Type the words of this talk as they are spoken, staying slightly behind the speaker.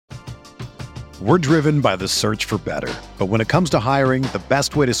We're driven by the search for better. But when it comes to hiring, the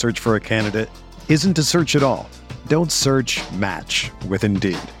best way to search for a candidate isn't to search at all. Don't search, match with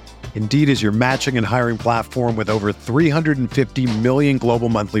Indeed. Indeed is your matching and hiring platform with over 350 million global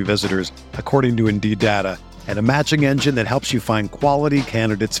monthly visitors, according to Indeed data, and a matching engine that helps you find quality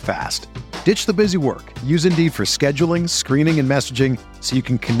candidates fast. Ditch the busy work. Use Indeed for scheduling, screening, and messaging so you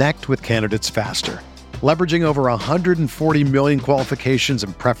can connect with candidates faster. Leveraging over 140 million qualifications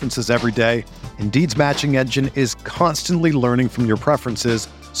and preferences every day, Indeed's matching engine is constantly learning from your preferences,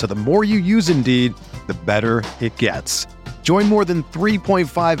 so the more you use Indeed, the better it gets. Join more than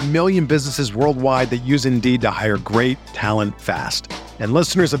 3.5 million businesses worldwide that use Indeed to hire great talent fast. And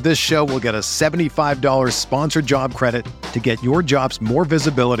listeners of this show will get a $75 sponsored job credit to get your jobs more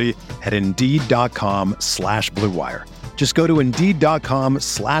visibility at Indeed.com/Blue Wire. Just go to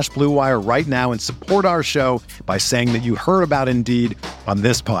Indeed.com/Blue Wire right now and support our show by saying that you heard about Indeed on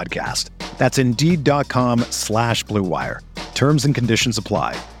this podcast. That's Indeed.com/Blue Wire. Terms and conditions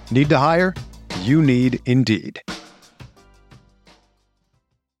apply. Need to hire? You need Indeed.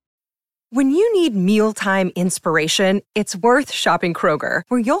 When you need mealtime inspiration, it's worth shopping Kroger,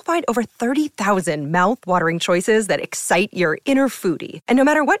 where you'll find over 30,000 mouth-watering choices that excite your inner foodie. And no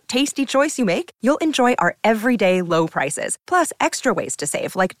matter what tasty choice you make, you'll enjoy our everyday low prices, plus extra ways to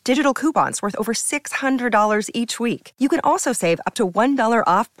save, like digital coupons worth over $600 each week. You can also save up to $1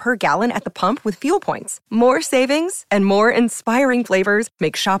 off per gallon at the pump with fuel points. More savings and more inspiring flavors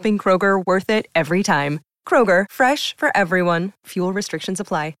make shopping Kroger worth it every time. Kroger, fresh for everyone. Fuel restrictions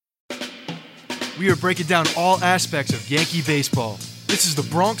apply. We are breaking down all aspects of Yankee baseball. This is the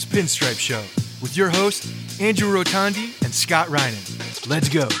Bronx Pinstripe Show with your hosts, Andrew Rotondi and Scott Reinen. Let's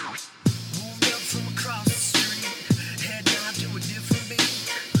go.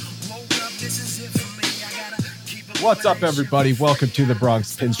 What's up, everybody? Welcome to the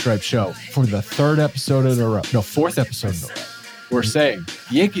Bronx Pinstripe Show for the fourth episode in a row. We're saying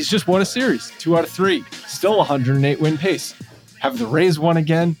the Yankees just won a series, 2 out of 3, still 108 win pace. Have the Rays won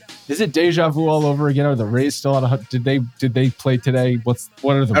again? Is it deja vu all over again? Are the Rays still on a? Did they play today? What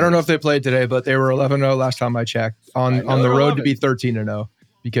are the? I don't know if they played today, but they were 11-0 last time I checked. On the road to be 13-0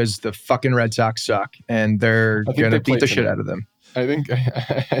 because the fucking Red Sox suck and they're gonna beat the shit out of them. I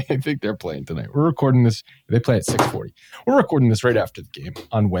think they're playing tonight. We're recording this. They play at 6:40. We're recording this right after the game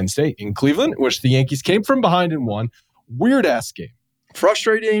on Wednesday in Cleveland, which the Yankees came from behind and won. Weird ass game.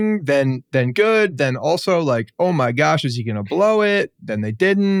 Frustrating, then good, then also like, oh my gosh, is he gonna blow it? Then they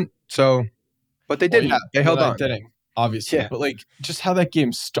didn't. So, but they didn't. They held on. Obviously, yeah. But like, just how that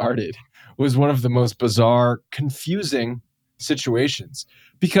game started was one of the most bizarre, confusing situations.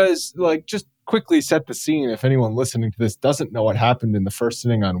 Because, like, just quickly set the scene. If anyone listening to this doesn't know what happened in the first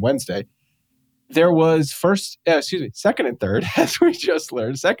inning on Wednesday, there was second and third, as we just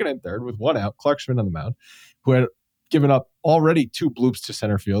learned, second and third with one out. Clark Schmidt on the mound, who had given up already 2 bloops to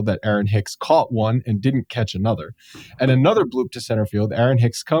center field that Aaron Hicks caught one and didn't catch another. And another bloop to center field. Aaron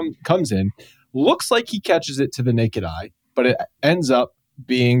Hicks comes in, looks like he catches it to the naked eye, but it ends up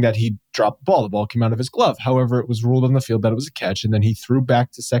being that he dropped the ball. The ball came out of his glove. However, it was ruled on the field that it was a catch, and then he threw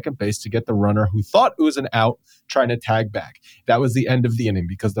back to second base to get the runner who thought it was an out trying to tag back. That was the end of the inning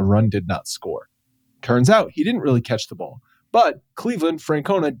because the run did not score. Turns out he didn't really catch the ball. But Cleveland,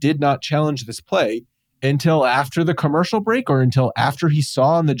 Francona, did not challenge this play until after the commercial break or until after he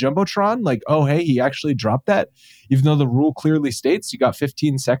saw on the Jumbotron, like, oh, hey, he actually dropped that, even though the rule clearly states you got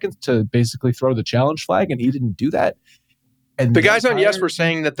 15 seconds to basically throw the challenge flag, and he didn't do that. And the guys on Yes were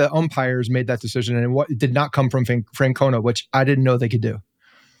saying that the umpires made that decision and it did not come from Francona, which I didn't know they could do.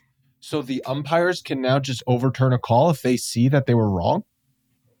 So the umpires can now just overturn a call if they see that they were wrong?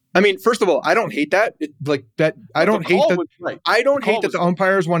 I mean, first of all, I don't hate that. I don't hate that the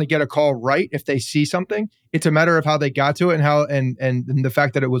umpires want to get a call right if they see something. It's a matter of how they got to it and the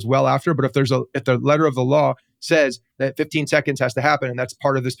fact that it was well after. But if the letter of the law says that 15 seconds has to happen and that's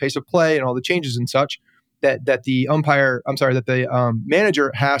part of this pace of play and all the changes and such, that the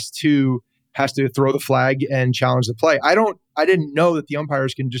manager has to throw the flag and challenge the play. I didn't know that the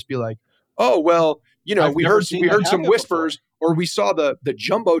umpires can just be like, oh well, we heard some whispers. Or we saw the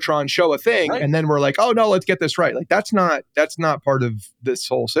Jumbotron show a thing, right, and then we're like, oh no, let's get this right. Like that's not part of this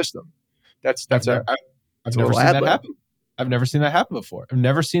whole system. I've never seen that happen. I've never seen that happen before. I've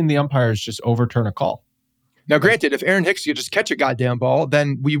never seen the umpires just overturn a call. Now, granted, if Aaron Hicks could just catch a goddamn ball,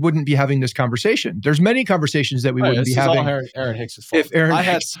 then we wouldn't be having this conversation. There's many conversations that we wouldn't be having. Aaron Hicks' fault. If Aaron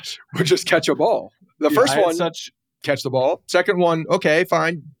Hicks would just catch a ball. The first one, catch the ball. Second one, okay,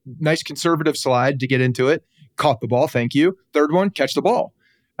 fine. Nice conservative slide to get into it. Caught the ball, thank you. Third one, catch the ball.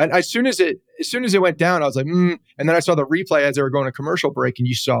 And as soon as it as soon as it went down, I was like, And then I saw the replay as they were going to commercial break, and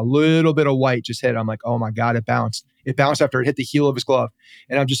you saw a little bit of white just hit. I'm like, oh my God, it bounced. It bounced after it hit the heel of his glove.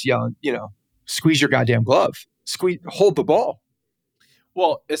 And I'm just yelling, squeeze your goddamn glove. Hold the ball.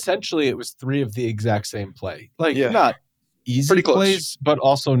 Well, essentially, it was 3 of the exact same play. Yeah. Not easy Pretty close. plays, but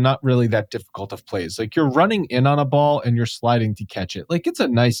also not really that difficult of plays. You're running in on a ball and you're sliding to catch it. It's a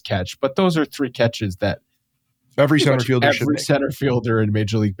nice catch, but those are 3 catches that every center fielder in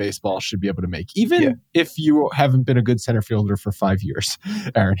Major League Baseball should be able to make. Even if you haven't been a good center fielder for 5 years,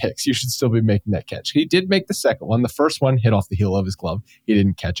 Aaron Hicks, you should still be making that catch. He did make the second one. The first one hit off the heel of his glove. He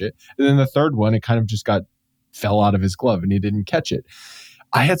didn't catch it. And then the third one, it kind of just fell out of his glove and he didn't catch it.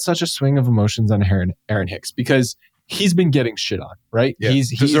 I had such a swing of emotions on Aaron Hicks because he's been getting shit on, right? Yeah,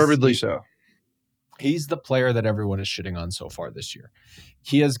 he's deservedly so. He's the player that everyone is shitting on so far this year.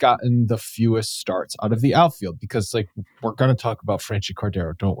 He has gotten the fewest starts out of the outfield because, we're going to talk about Franchy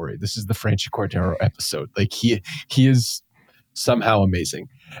Cordero. Don't worry. This is the Franchy Cordero episode. He is somehow amazing.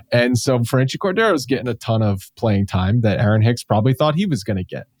 And so Franchy Cordero is getting a ton of playing time that Aaron Hicks probably thought he was going to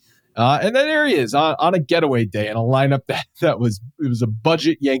get. And then there he is on a getaway day in a lineup it was a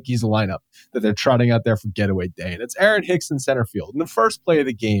budget Yankees lineup that they're trotting out there for getaway day. And it's Aaron Hicks in center field. And the first play of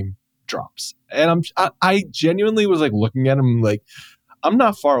the game drops. And I genuinely was looking at him I'm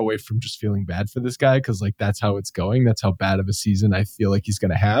not far away from just feeling bad for this guy because that's how it's going. That's how bad of a season I feel like he's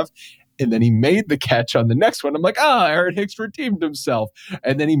going to have. And then he made the catch on the next one. I'm like, Aaron Hicks redeemed himself.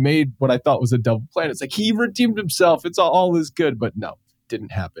 And then he made what I thought was a double play. And it's he redeemed himself. It's all is good. But no,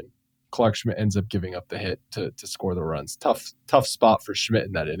 didn't happen. Clark Schmidt ends up giving up the hit to score the runs. Tough spot for Schmidt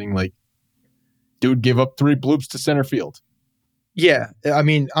in that inning. Dude gave up 3 bloops to center field. Yeah, I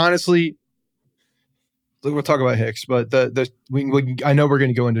mean, honestly, we'll talk about Hicks, but I know we're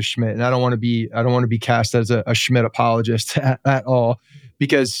going to go into Schmidt, and I don't want to be cast as a Schmidt apologist at all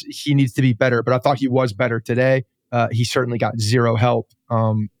because he needs to be better. But I thought he was better today. He certainly got zero help.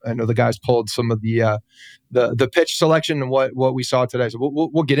 I know the guys pulled some of the pitch selection and what we saw today. So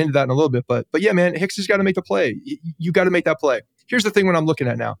we'll get into that in a little bit. But yeah, man, Hicks has got to make the play. You got to make that play. Here's the thing: when I'm looking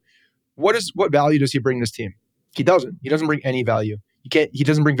at now, what value does he bring this team? He doesn't. He doesn't bring any value. He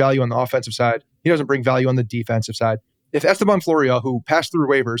doesn't bring value on the offensive side. He doesn't bring value on the defensive side. If Esteban Florial, who passed through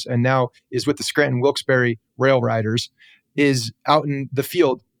waivers and now is with the Scranton Wilkes-Barre Rail Riders, is out in the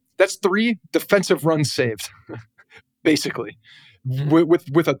field, that's 3 defensive runs saved, basically,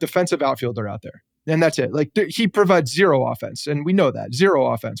 with a defensive outfielder out there. And that's it. He provides 0 offense, and we know that. 0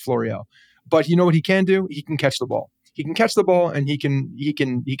 offense, Florial. But you know what he can do? He can catch the ball. He can catch the ball, and he can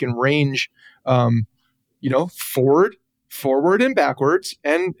range forward and backwards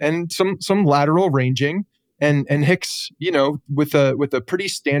and some lateral ranging. And Hicks, with a pretty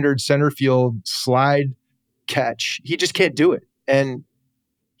standard center field slide catch, he just can't do it. And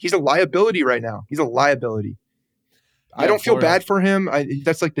he's a liability right now. He's a liability. Yeah, I don't feel bad for him.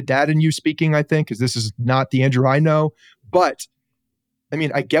 That's the dad in you speaking, I think, because this is not the Andrew I know. But I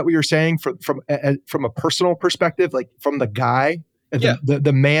mean, I get what you're saying from a personal perspective, from the guy,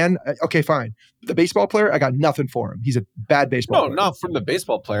 the man. Okay, fine. The baseball player, I got nothing for him. He's a bad baseball player. No, not from the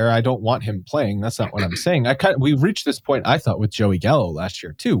baseball player. I don't want him playing. That's not what I'm saying. We reached this point, I thought, with Joey Gallo last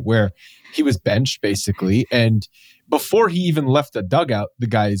year too, where he was benched basically, and before he even left the dugout, the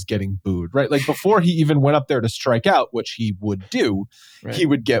guy is getting booed, right? Before he even went up there to strike out, which he would do, right, he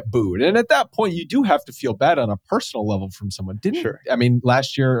would get booed. And at that point, you do have to feel bad on a personal level from someone. I mean,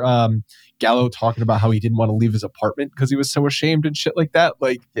 last year, Gallo talking about how he didn't want to leave his apartment because he was so ashamed and shit like that.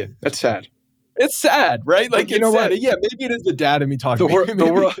 Yeah, that's sad. It's sad, right? You know what? Yeah, maybe it is the dad in me talking.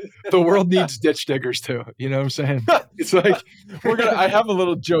 The world needs ditch diggers too. You know what I'm saying? It's I have a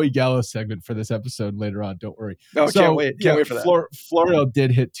little Joey Gallo segment for this episode later on. Don't worry. No, can't wait for that. Florial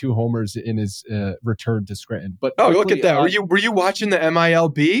did hit 2 homers in his return to Scranton. But look at that. Were you watching the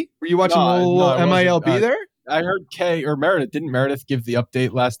MILB? Were you watching the little MILB there? I heard Meredith. Didn't Meredith give the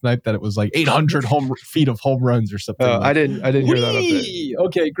update last night that it was 800 feet of home runs or something? I didn't hear that update.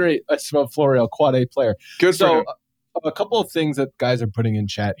 Okay, great. I smell Florial, quad A player. Good. So a couple of things that guys are putting in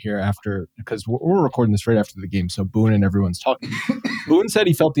chat here after, because we're recording this right after the game, so Boone and everyone's talking. Boone said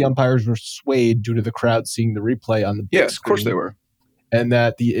he felt the umpires were swayed due to the crowd seeing the replay on the big screen. Of course they were, and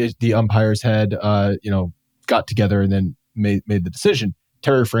that the umpires had got together and then made the decision.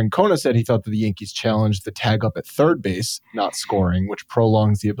 Terry Francona said he thought that the Yankees challenged the tag up at third base, not scoring, which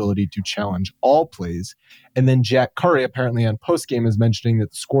prolongs the ability to challenge all plays. And then Jack Curry, apparently on postgame, is mentioning that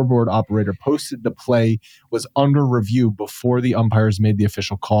the scoreboard operator posted the play was under review before the umpires made the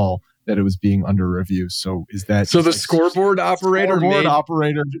official call that it was being under review. So is that so the scoreboard operator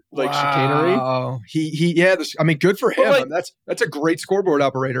like chicanery? Good for him. That's a great scoreboard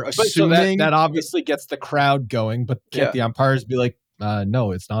operator. Assuming that obviously gets the crowd going, but can't the umpires be like,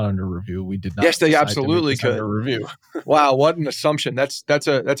 no, it's not under review. We did not. Yes, they absolutely could. Under review. Wow, what an assumption. That's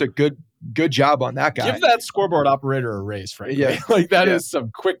a good job on that guy. Give that scoreboard operator a raise, frankly. Yeah. That is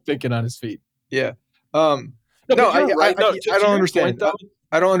some quick thinking on his feet. Yeah. I don't understand.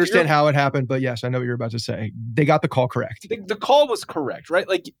 I don't understand how it happened, but yes, I know what you're about to say. They got the call correct. The call was correct, right?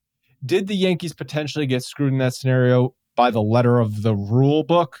 Like, did the Yankees potentially get screwed in that scenario by the letter of the rule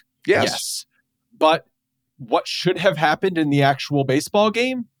book? Yes. But what should have happened in the actual baseball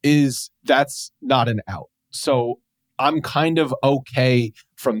game is that's not an out. So I'm kind of okay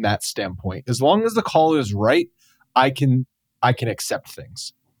from that standpoint. As long as the call is right, I can accept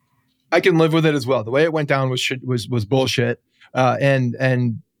things. I can live with it as well. The way it went down was bullshit.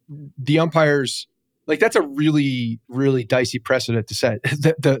 And the umpires, like, that's a really, really dicey precedent to set.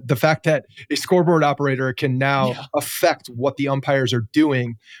 The fact that a scoreboard operator can now affect what the umpires are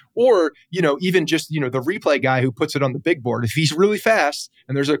doing, or, even just, the replay guy who puts it on the big board. If he's really fast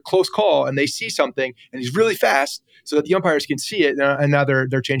and there's a close call and they see something and he's really fast so that the umpires can see it, and now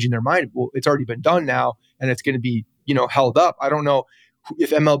they're changing their mind. Well, it's already been done now and it's going to be, held up. I don't know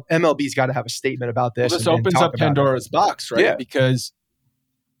if MLB's got to have a statement about this. Well, this opens up Pandora's box, right? Yeah. Because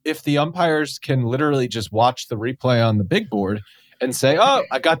if the umpires can literally just watch the replay on the big board and say, oh,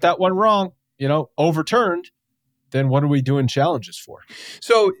 I got that one wrong, overturned, then what are we doing challenges for?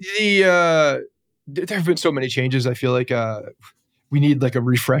 So there have been so many changes. I feel like we need like a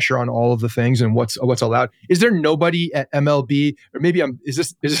refresher on all of the things and what's allowed. Is there nobody at MLB, or maybe is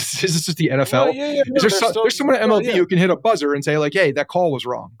this just the NFL? Yeah. No, there's someone at MLB who can hit a buzzer and say like, hey, that call was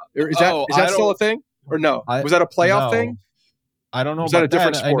wrong. Is that still a thing? Or no? Was that a playoff thing? I don't know. Was that a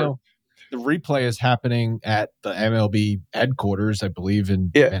different sport? I know the replay is happening at the MLB headquarters, I believe,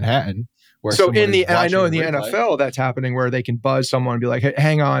 in Manhattan. So in the NFL, that's happening where they can buzz someone and be like, hey,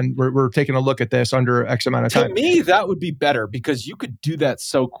 hang on, we're taking a look at this under X amount of time. To me, that would be better because you could do that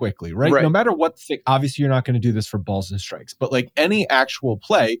so quickly, right? No matter what obviously you're not going to do this for balls and strikes, but like any actual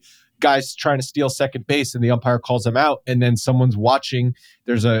play, guys trying to steal second base and the umpire calls them out and then someone's watching,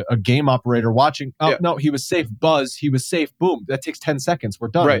 there's a game operator watching, no, he was safe, buzz, he was safe, boom, that takes 10 seconds, we're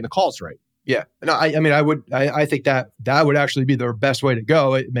done, and the call's right. Yeah, no, I think that would actually be the best way to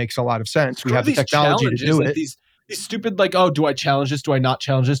go. It makes a lot of sense. We have the technology to do it. These stupid, like, oh, do I challenge this? Do I not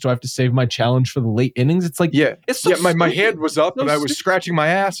challenge this? Do I have to save my challenge for the late innings? It's like, it's so my hand was up, but I was scratching my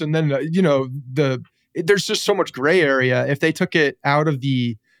ass, and then there's just so much gray area. If they took it out of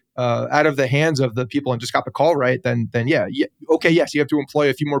the hands of the people and just got the call right, then okay, yes, you have to employ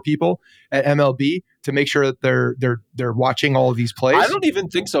a few more people at MLB to make sure that they're watching all of these plays. I don't even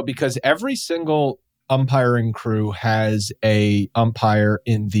think so, because every single umpiring crew has a umpire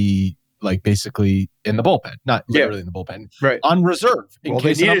in the, like, basically in the bullpen, not literally in the bullpen, right, on reserve. Well,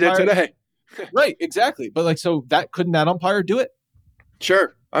 they needed it today. Right, exactly. But like, so couldn't that umpire do it?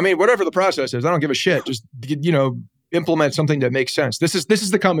 Sure. I mean, whatever the process is, I don't give a shit. Just, implement something that makes sense. This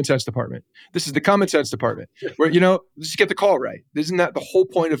is the common sense department. This is the common sense department where, just get the call right. Isn't that the whole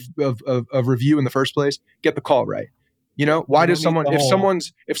point of review in the first place? Get the call right. Why does someone, if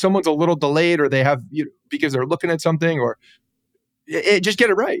someone's a little delayed or they have, because they're looking at something, or just get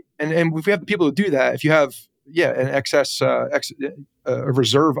it right. And if we have the people to do that, if you have, an excess, a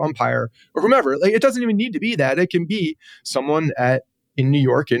reserve umpire or whomever, like, it doesn't even need to be that. It can be someone in New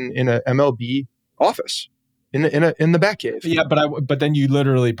York in a MLB office. In the back cave. Yeah, but then you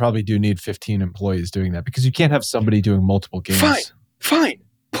literally probably do need 15 employees doing that, because you can't have somebody doing multiple games. Fine.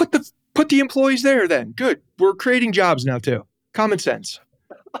 Put the employees there then. Good. We're creating jobs now too. Common sense.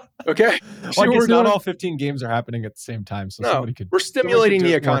 Okay. Well, not all 15 games are happening at the same time, so somebody could. We're stimulating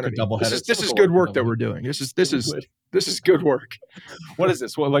the economy. This is good work that we're doing. This is good work. What is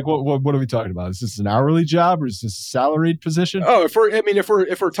this? What are we talking about? Is this an hourly job or is this a salaried position? Oh, if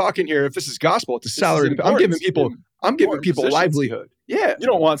we're talking here, if this is gospel, it's a salaried. I'm giving people livelihood. Yeah. You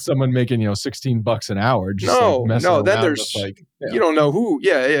don't want someone making $16 an hour. Just no. Then there's you don't know who.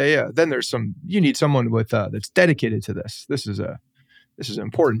 Yeah. Then there's you need someone with that's dedicated to this. This is an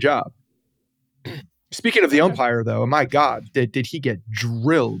important job. Speaking of the umpire, though, my God, did he get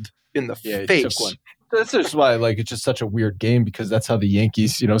drilled in the face? He took one. That's just why, like, it's just such a weird game, because that's how the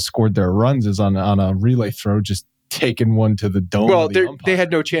Yankees, scored their runs, is on a relay throw, just taking one to the dome. Well, they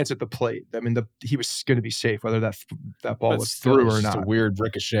had no chance at the plate. I mean, he was going to be safe, whether that ball was through or not. A weird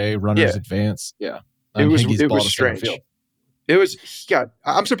ricochet, runner's advance. Yeah, it was strange. It was.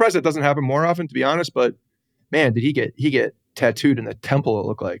 I'm surprised that doesn't happen more often, to be honest. But man, did he get tattooed in the temple? It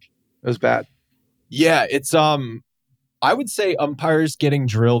looked like. It was bad. Yeah, it's I would say umpires getting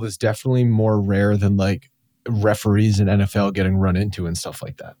drilled is definitely more rare than like referees in NFL getting run into and stuff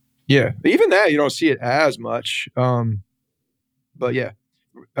like that. Yeah, even that you don't see it as much. But yeah,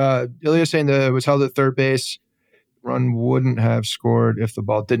 Ilya saying that it was held at third base. Run wouldn't have scored if the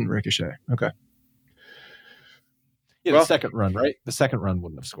ball didn't ricochet. Okay. Yeah, the second run, right? The second run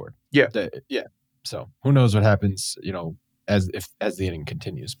wouldn't have scored. Yeah. Yeah. So who knows what happens, as the inning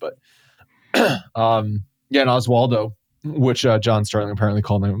continues. But and Oswaldo, which John Sterling apparently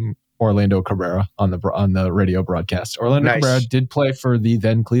called him Orlando Cabrera on the radio broadcast. Orlando Cabrera did play for the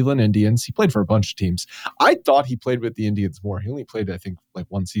then Cleveland Indians. He played for a bunch of teams. I thought he played with the Indians more. He only played, I think, like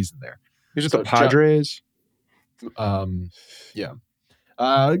one season there. He was with the Padres. Yeah.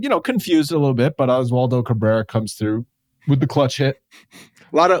 Confused a little bit, but Oswaldo Cabrera comes through with the clutch hit.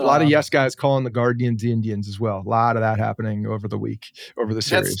 A lot of yes guys calling the Guardians the Indians as well. A lot of that happening over the series.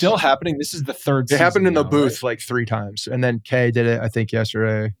 That's still happening. This is the third season. It happened in the booth right? like 3 times. And then Kay did it, I think,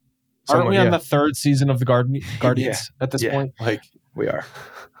 yesterday. Aren't we on the third season of the Guardians at this point? Like we are.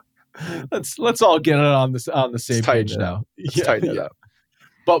 Let's all get it on the same page now. Let's tighten it up.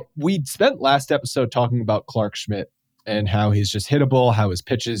 But we spent last episode talking about Clark Schmidt and how he's just hittable, how his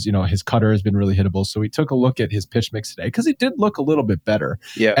pitches, his cutter has been really hittable. So we took a look at his pitch mix today because he did look a little bit better.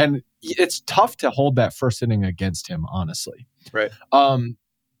 Yeah. And it's tough to hold that first inning against him, honestly. Right.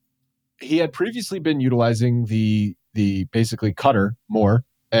 He had previously been utilizing the basically cutter more,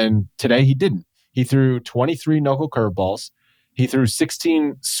 and today he didn't. He threw 23 knuckle curveballs. He threw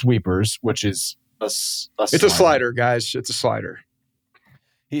 16 sweepers, which is it's a slider, guys. It's a slider.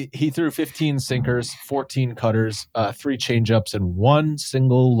 He threw 15 sinkers, 14 cutters, 3 changeups, and 1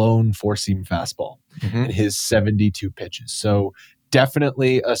 single lone 4-seam fastball in his 72 pitches. So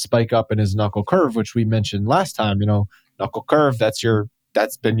definitely a spike up in his knuckle curve, which we mentioned last time. Knuckle curve, that's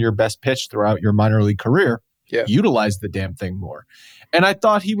been your best pitch throughout your minor league career. Yeah. Utilize the damn thing more. And I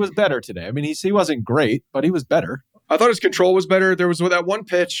thought he was better today. I mean, he wasn't great, but he was better. I thought his control was better. There was that one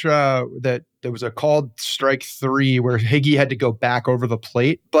pitch that there was a called strike 3 where Higgy had to go back over the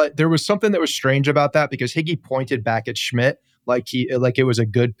plate. But there was something that was strange about that because Higgy pointed back at Schmidt like it was a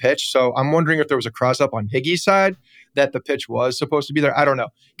good pitch. So I'm wondering if there was a cross up on Higgy's side that the pitch was supposed to be there. I don't know,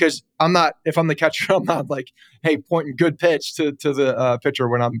 because if I'm the catcher, I'm not like, hey, pointing good pitch to the pitcher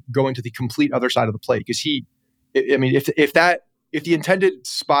when I'm going to the complete other side of the plate. Because if the intended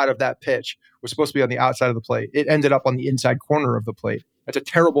spot of that pitch was supposed to be on the outside of the plate, it ended up on the inside corner of the plate. That's a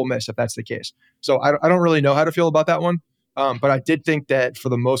terrible miss if that's the case. So I don't really know how to feel about that one. But I did think that for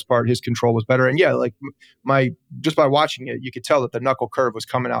the most part, his control was better. And yeah, like just by watching it, you could tell that the knuckle curve was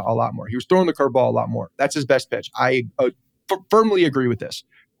coming out a lot more. He was throwing the curveball a lot more. That's his best pitch. I firmly agree with this.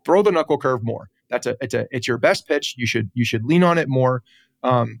 Throw the knuckle curve more. It's your best pitch. You should lean on it more.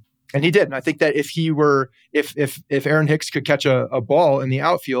 And he did. And I think that if Aaron Hicks could catch a ball in the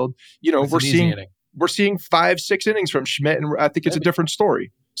outfield, we're seeing 5-6 innings from Schmidt, and I think it's a different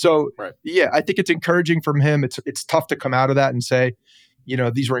story. So yeah, I think it's encouraging from him. It's tough to come out of that and say,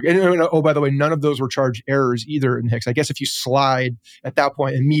 these were. And, oh, by the way, none of those were charged errors either in Hicks. I guess if you slide at that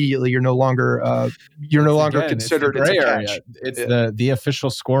point immediately, you're no longer considered it's a catch. Area. It's the official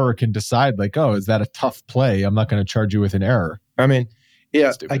scorer can decide like, oh, is that a tough play? I'm not going to charge you with an error. I mean.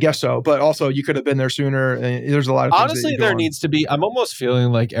 Yeah, I guess so. But also, you could have been there sooner. There's a lot of things honestly, there needs to be. I'm almost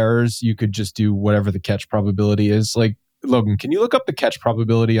feeling like errors. You could just do whatever the catch probability is. Like, Logan, can you look up the catch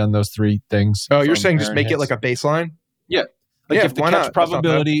probability on those 3 things? Oh, you're saying just make it like a baseline? Yeah. If the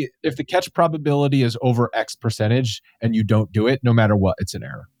catch probability is over X percentage and you don't do it, no matter what, it's an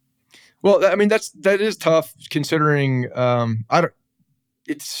error. Well, I mean, that is tough considering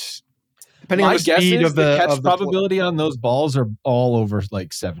it's. Depending on the speed of the catch probability on those balls are all over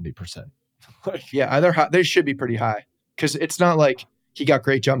like 70%. Yeah, they should be pretty high because it's not like he got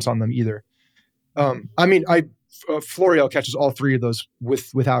great jumps on them either. Florial catches all 3 of those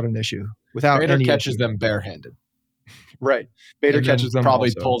without an issue. Bader catches them barehanded. Right. Bader catches them. Probably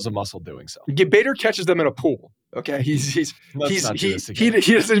also. Pulls a muscle doing so. Bader catches them in a pool. Okay, he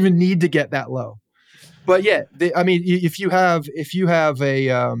doesn't even need to get that low. But yeah,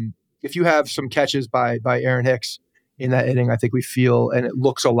 if you have some catches by Aaron Hicks in that inning, I think we feel, and it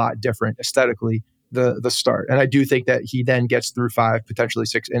looks a lot different aesthetically, the start. And I do think that he then gets through 5, potentially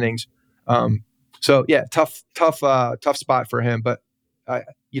 6 innings. So yeah, tough spot for him. But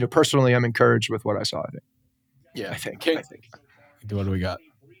personally, I'm encouraged with what I saw. I think. Yeah, I think. What do we got?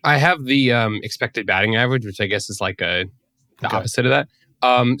 I have the expected batting average, which I guess is like the opposite of that.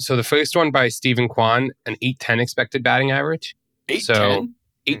 So the first one by Stephen Kwan, an 810 expected batting average. 810?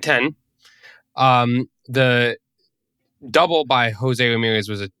 810. double by Jose Ramirez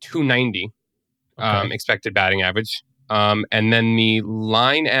was a 290 expected batting average. And then the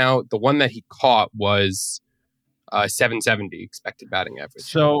line out, the one that he caught was 770 expected batting average.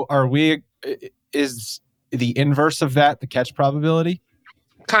 So is the inverse of that the catch probability?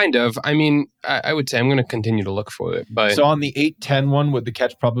 Kind of. I mean, I would say I'm going to continue to look for it. But so on the 8-10 one, would the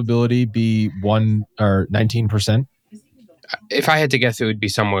catch probability be 1 or 19%? If I had to guess, it would be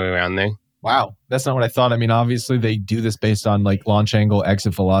somewhere around there. Wow, that's not what I thought. I mean, obviously they do this based on like launch angle,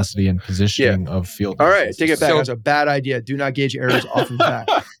 exit velocity, and positioning of field. All right, take it back. That's a bad idea. Do not gauge errors off of that.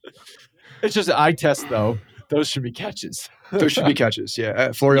 It's just an eye test, though. Those should be catches. Those should be catches. Yeah,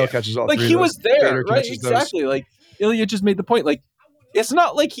 Florial catches all like three. He was there, right? Exactly. Those. Like Ilya just made the point. Like it's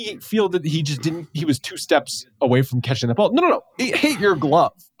not like he fielded. He just didn't. He was 2 steps away from catching the ball. No. It hit your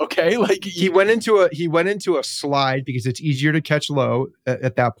glove. Okay, like he went into a slide because it's easier to catch low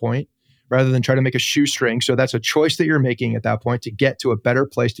at that point, rather than try to make a shoestring. So that's a choice that you're making at that point to get to a better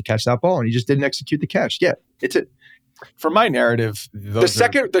place to catch that ball. And he just didn't execute the catch. Yeah, it's it. For my narrative, the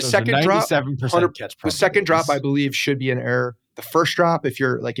second drop, 97% catch. The second drop, I believe, should be an error. The first drop, if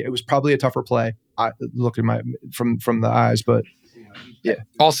you're like, it was probably a tougher play. I look at from the eyes, but yeah.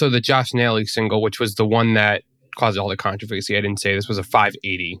 Also, the Josh Nailey single, which was the one that caused all the controversy. I didn't say this was a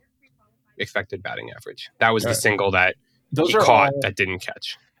 580 expected batting average. That was the single that he caught that didn't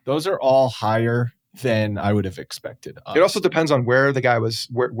catch. Those are all higher than I would have expected. Honestly. It also depends on where the guy was.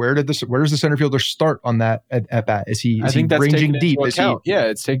 Where does the center fielder start on that at bat? Is he ranging deep?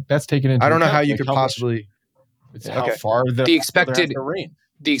 That's taken into. I don't know account. how you could possibly. It's how far the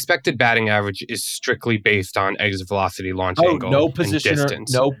expected batting average is strictly based on exit velocity, launch angle, and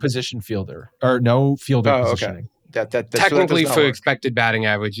distance. No position fielder or no fielder positioning. Okay. Technically, for expected batting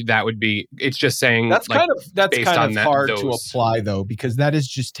average, that would be. It's just saying that's kind of hard to apply though, because that is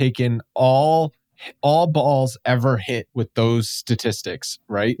just taken all balls ever hit with those statistics,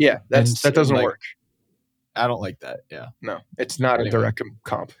 right? Yeah, that doesn't work. I don't like that. Yeah, no, it's not a direct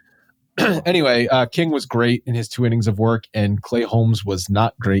comp. Anyway, King was great in his 2 innings of work, and Clay Holmes was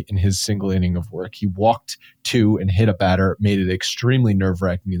not great in his single inning of work. He walked 2 and hit a batter, made it extremely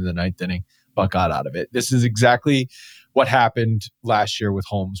nerve-wracking in the 9th inning, but got out of it. This is exactly what happened last year with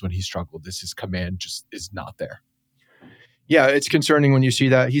Holmes when he struggled. His command just is not there. Yeah, it's concerning when you see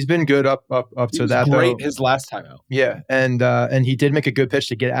that. He's been good up to that. Great though. His last time out. Yeah, and he did make a good pitch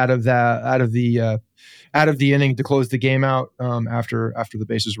to get out of the inning to close the game out after the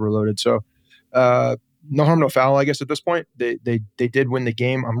bases were loaded. So no harm, no foul, I guess, at this point. They did win the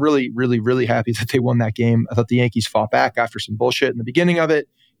game. I'm really, really, really happy that they won that game. I thought the Yankees fought back after some bullshit in the beginning of it.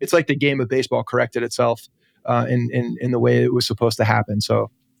 It's like the game of baseball corrected itself in the way it was supposed to happen.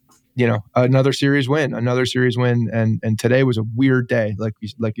 So, another series win, and today was a weird day, like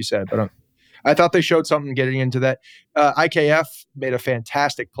you said. But I thought they showed something getting into that. IKF made a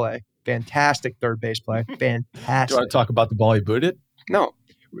fantastic play. Fantastic third base play. Fantastic. Do you want to talk about the ball he booted? No.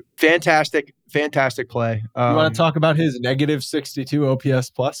 Fantastic play. You want to talk about his negative 62 OPS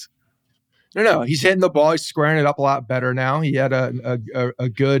plus? No. He's hitting the ball. He's squaring it up a lot better now. He had a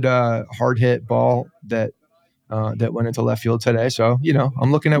good hard hit ball that went into left field today. So,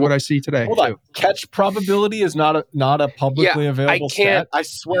 I'm looking at what I see today. Hold on. Catch probability is not a publicly available stat. I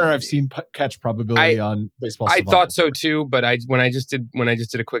swear I've seen catch probability on Baseball Savant. I thought so too, but when I just did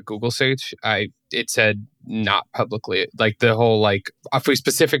a quick Google search, it said not publicly. Like the whole for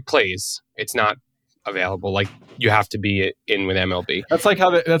specific plays, it's not available. Like you have to be in with MLB. That's like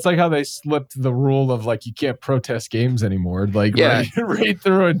how they slipped the rule of you can't protest games anymore. Right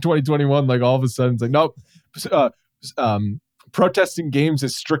through in 2021, all of a sudden it's nope. Protesting games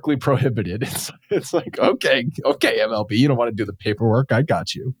is strictly prohibited. It's like, okay, MLB, you don't want to do the paperwork. I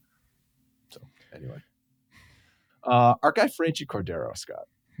got you. So anyway, our guy Franchy Cordero, Scott.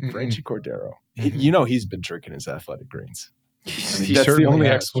 Franchy Cordero. He's been drinking his Athletic Greens. That's the only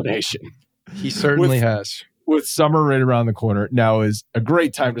explanation. He certainly has. With summer right around the corner, now is a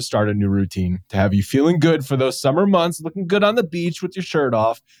great time to start a new routine, to have you feeling good for those summer months, looking good on the beach with your shirt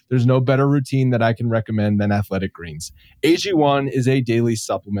off. There's no better routine that I can recommend than Athletic Greens. AG1 is a daily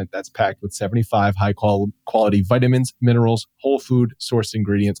supplement that's packed with 75 high-quality vitamins, minerals, whole food source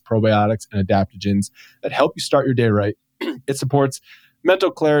ingredients, probiotics, and adaptogens that help you start your day right. It supports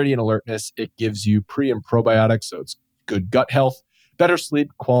mental clarity and alertness. It gives you pre- and probiotics, so it's good gut health, better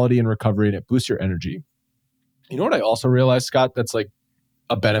sleep quality and recovery, and it boosts your energy. You know what I also realized, Scott, that's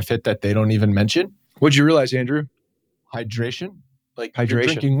a benefit that they don't even mention? What'd you realize, Andrew? Hydration. You're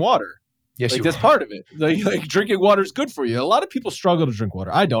drinking water. Yes, that's part of it. Like drinking water is good for you. A lot of people struggle to drink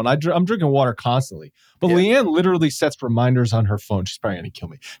water. I don't. I'm drinking water constantly. But Leanne literally sets reminders on her phone. She's probably going to kill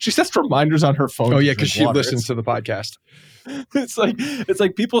me. She sets reminders on her phone. Oh yeah, because she listens to the podcast. It's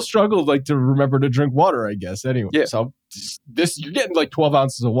like people struggle like to remember to drink water, I guess. Anyway, so you're getting like 12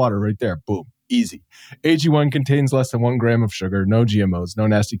 ounces of water right there. Boom. Easy. AG1 contains less than 1 gram of sugar, no GMOs, no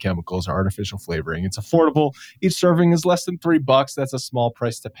nasty chemicals or artificial flavoring. It's affordable. Each serving is less than $3. That's a small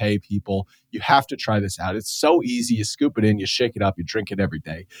price to pay, people. You have to try this out. It's so easy. You scoop it in, you shake it up, you drink it every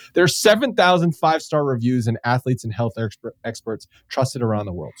day. There's 7,000 5-star reviews and athletes and health experts trusted around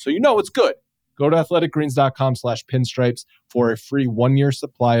the world. So you know it's good. Go to athleticgreens.com/pinstripes for a free 1-year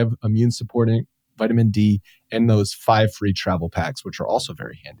supply of immune-supporting vitamin D and those 5 free travel packs, which are also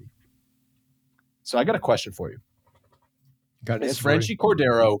very handy. So I got a question for you. Is Franchy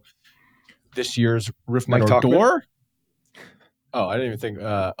Cordero this year's Roofman Odor? Oh, I didn't even think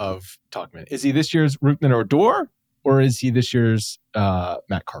of Talkman. Is he this year's Roofman Odor, or is he this year's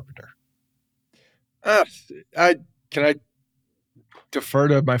Matt Carpenter? Can I defer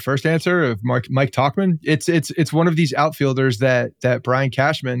to my first answer of Mike Talkman? It's one of these outfielders that Brian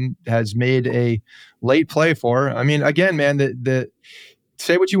Cashman has made a late play for. I mean, again, man, the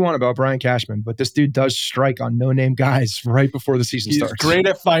say what you want about Brian Cashman, but this dude does strike on no-name guys right before the season starts. He's great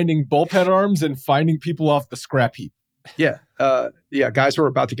at finding bullpen arms and finding people off the scrap heap. Yeah. Guys who are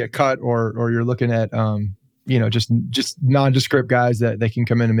about to get cut, or you're looking at, just nondescript guys that they can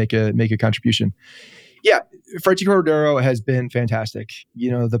come in and make a contribution. Yeah. Franchy Cordero has been fantastic.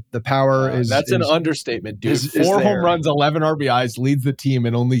 The power that's an understatement, dude. 4 home runs, 11 RBIs, leads the team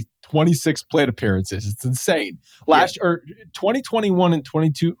in only 26 plate appearances. It's insane. 2021 and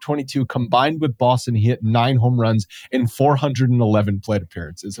 22 combined with Boston, he hit 9 home runs in 411 plate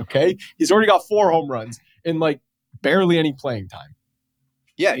appearances. Okay. He's already got 4 home runs in like barely any playing time.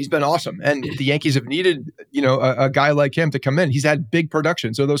 Yeah, he's been awesome. And the Yankees have needed, a guy like him to come in. He's had big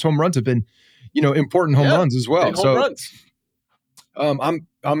production. So those home runs have been, important home runs as well. Home runs.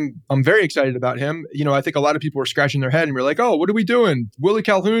 I'm very excited about him. I think a lot of people were scratching their head and were like, "Oh, what are we doing?" Willie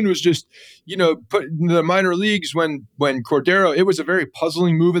Calhoun was just, put in the minor leagues when Cordero. It was a very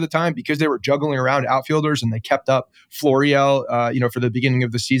puzzling move at the time because they were juggling around outfielders and they kept up Florial, for the beginning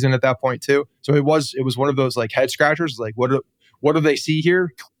of the season at that point too. So it was one of those like head scratchers. Like, what do they see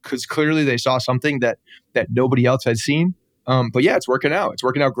here? Because clearly they saw something that nobody else had seen. But yeah, it's working out. It's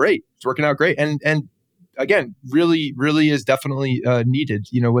working out great. And again, really, really is definitely needed,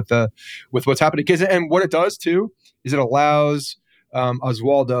 with what's happening. And what it does too is it allows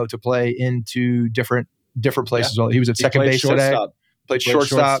Oswaldo to play into different places. Yeah. He was at second base today. Played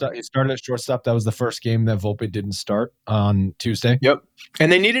shortstop. He started at shortstop. That was the first game that Volpe didn't start on Tuesday. Yep.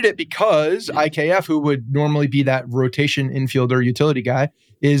 And they needed it because IKF, who would normally be that rotation infielder utility guy,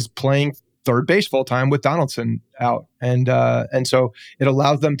 is playing third base full time with Donaldson out. And so it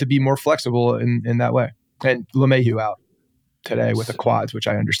allows them to be more flexible in that way. And LeMahieu out today with the quads, which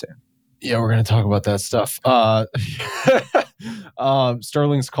I understand. Yeah, we're going to talk about that stuff.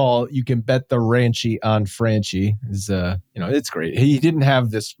 Sterling's call, you can bet the Franchy on Franchy is, it's great. He didn't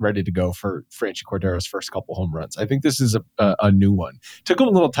have this ready to go for Franchy Cordero's first couple home runs. I think this is a new one. Took him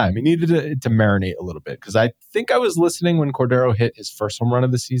a little time. He needed to marinate a little bit because I think I was listening when Cordero hit his first home run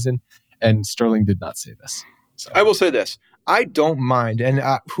of the season, and Sterling did not say this. So. I will say this. I don't mind, and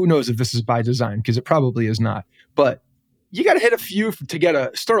who knows if this is by design, because it probably is not, but you got to hit a few to get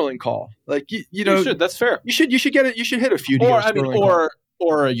a Sterling call. Like, you should. That's fair. You should get it. You should hit a few to get a Sterling call.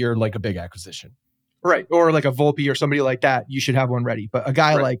 Or you're like a big acquisition. Right. Or like a Volpe or somebody like that. You should have one ready. But a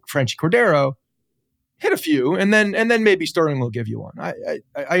guy like Franchy Cordero, hit a few, and then maybe Sterling will give you one.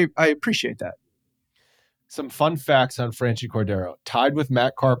 I appreciate that. Some fun facts on Franchy Cordero. Tied with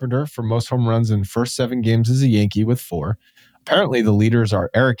Matt Carpenter for most home runs in first 7 games as a Yankee with 4. Apparently, the leaders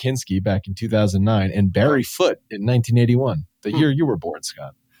are Eric Hinsky back in 2009 and Barry Foote in 1981, the year you were born,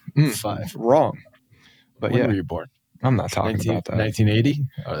 Scott. 5. Wrong. But when were you born? I'm not talking about that. 1980?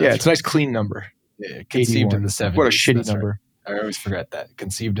 Oh, it's a nice clean number. Yeah, conceived 81. In the 70s. What a shitty number. Right. I always forget that.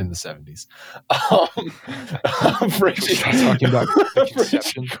 Conceived in the 70s. Talking about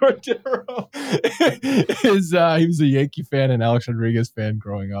conception. Cordero he was a Yankee fan and Alex Rodriguez fan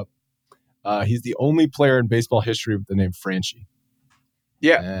growing up. He's the only player in baseball history with the name Franchy.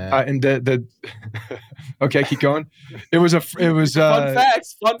 Yeah, and the okay, keep going. It was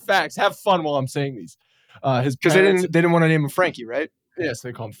fun facts. Have fun while I'm saying these. Because they didn't want to name him Frankie, right? Yeah, so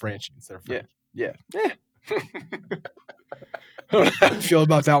they call him Franchy instead of Frankie. Yeah. I don't know how I feel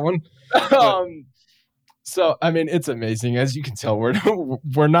about that one. So, I mean, it's amazing. As you can tell,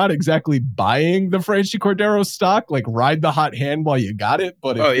 we're not exactly buying the Franchy Cordero stock. Like, ride the hot hand while you got it.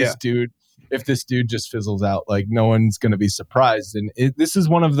 But if this dude if this dude just fizzles out. Like, no one's going to be surprised. And this is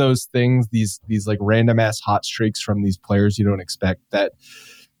one of those things, these like random ass hot streaks from these players you don't expect, that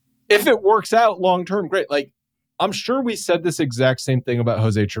if it works out long term, great. Like, I'm sure we said this exact same thing about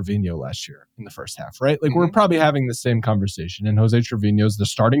Jose Trevino last year in the first half, right? Like, we're probably having the same conversation. And Jose Trevino is the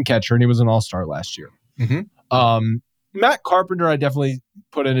starting catcher, and he was an all-star last year. Matt Carpenter, I definitely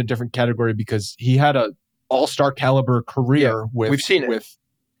put in a different category because he had a all-star caliber career with St.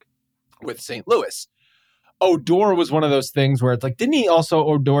 Louis. Odor was one of those things where it's like, didn't he also,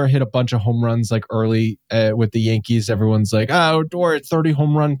 Odor hit a bunch of home runs like early with the Yankees? Everyone's like, Odor at 30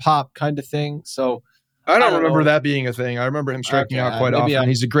 home run pop kind of thing. So I don't remember that being a thing. I remember him striking out quite often.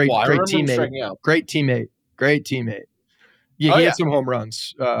 He's a great teammate. Great teammate. Yeah, he had some home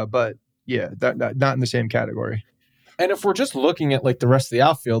runs, but yeah, that not in the same category. And if we're just looking at like the rest of the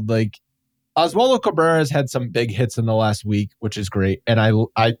outfield, like Oswaldo Cabrera has had some big hits in the last week, which is great. And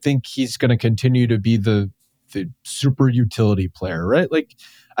I think he's going to continue to be the super utility player, right? Like,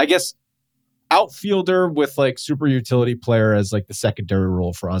 I guess outfielder with like super utility player as like the secondary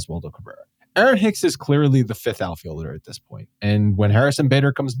role for Oswaldo Cabrera. Aaron Hicks is clearly the fifth outfielder at this point. And when Harrison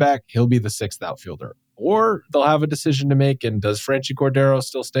Bader comes back, he'll be the sixth outfielder. Or they'll have a decision to make. And does Franchy Cordero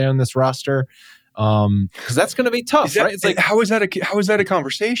still stay on this roster? Because that's going to be tough, right? It's like, how is that a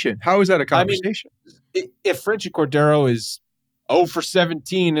conversation? How is that a conversation? I mean, if Franchy Cordero is 0 for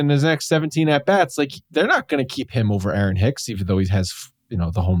 17 in his next 17 at bats, like, they're not going to keep him over Aaron Hicks, even though he has,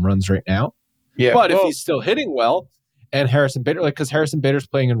 the home runs right now. Yeah, but if he's still hitting well, and Harrison Bader, like, because Harrison Bader's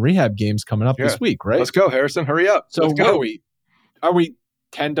playing in rehab games coming up this week, right? Let's go, Harrison. Hurry up. So what are we? Are we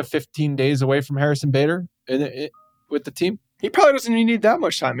 10 to 15 days away from Harrison Bader with the team? He probably doesn't even need that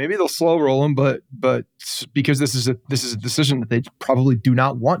much time. Maybe they'll slow roll him, but because this is a decision that they probably do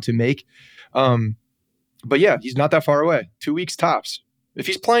not want to make. But yeah, he's not that far away. 2 weeks tops. If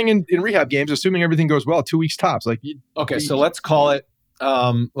he's playing in rehab games, assuming everything goes well, 2 weeks tops. So let's call it.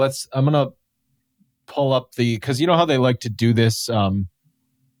 I'm gonna pull up because you know how they like to do this. Did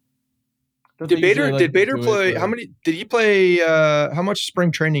Bader play? How many did he play? How much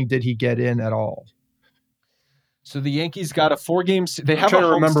spring training did he get in at all? So the Yankees got a 4 games. They have. I'm trying to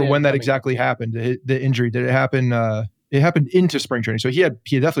remember when that exactly happened. The injury, did it happen? It happened into spring training. So he had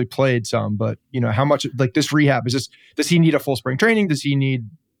definitely played some, but how much like this rehab is this? Does he need a full spring training? Does he need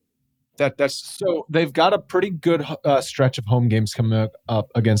that? So they've got a pretty good stretch of home games coming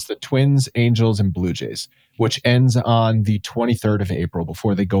up against the Twins, Angels, and Blue Jays, which ends on the 23rd of April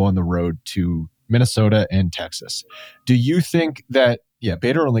before they go on the road to Minnesota and Texas. Do you think that? Yeah,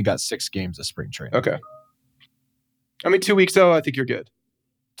 Bader only got 6 games of spring training. Okay. I mean, 2 weeks though, I think you're good.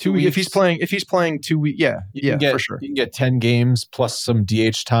 2 weeks. If he's playing 2 weeks, for sure. You can get 10 games plus some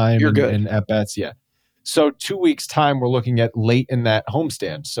DH time. You're good. And at bats, yeah. So 2 weeks time, we're looking at late in that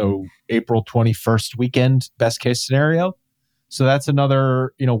homestand. So April 21st weekend, best case scenario. So that's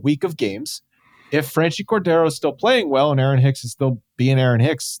another week of games. If Franchy Cordero is still playing well and Aaron Hicks is still being Aaron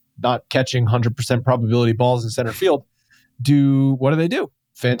Hicks, not catching 100% probability balls in center field, what do they do?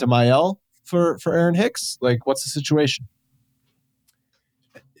 Phantom IL for Aaron Hicks? Like, what's the situation?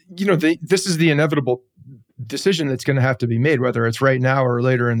 This is the inevitable decision that's going to have to be made, whether it's right now or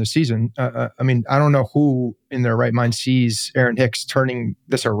later in the season. I mean, I don't know who in their right mind sees Aaron Hicks turning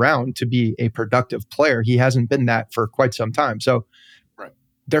this around to be a productive player. He hasn't been that for quite some time. So right.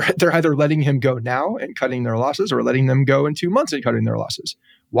 They're either letting him go now and cutting their losses or letting them go in 2 months and cutting their losses.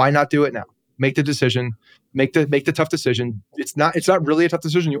 Why not do it now? Make the decision. Make the tough decision. It's not really a tough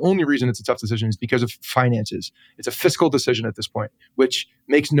decision. The only reason it's a tough decision is because of finances. It's a fiscal decision at this point, which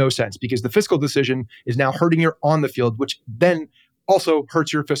makes no sense because the fiscal decision is now hurting your on the field, which then also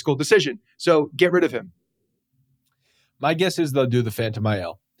hurts your fiscal decision. So get rid of him. My guess is they'll do the Phantom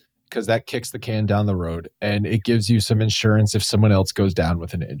IL because that kicks the can down the road and it gives you some insurance if someone else goes down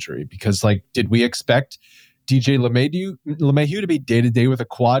with an injury. Because did we expect DJ LeMahieu to be day-to-day with a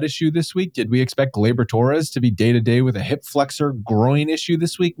quad issue this week? Did we expect Gleyber Torres to be day-to-day with a hip flexor groin issue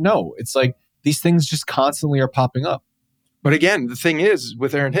this week? No. It's like these things just constantly are popping up. But again, the thing is,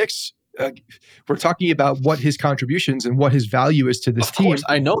 with Aaron Hicks, we're talking about what his contributions and what his value is to this team. Of course,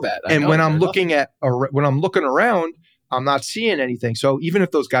 I know that. When I'm looking around, I'm not seeing anything. So even if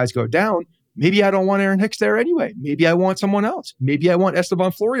those guys go down, maybe I don't want Aaron Hicks there anyway. Maybe I want someone else. Maybe I want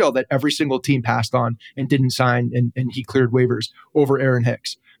Esteban Florial that every single team passed on and didn't sign and he cleared waivers over Aaron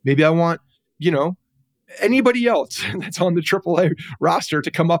Hicks. Maybe I want, anybody else that's on the AAA roster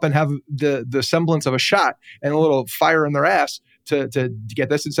to come up and have the semblance of a shot and a little fire in their ass to get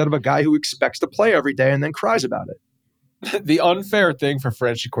this instead of a guy who expects to play every day and then cries about it. The unfair thing for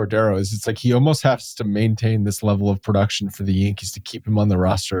Franchy Cordero is it's like he almost has to maintain this level of production for the Yankees to keep him on the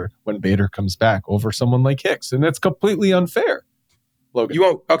roster when Bader comes back over someone like Hicks. And it's completely unfair. Logan. You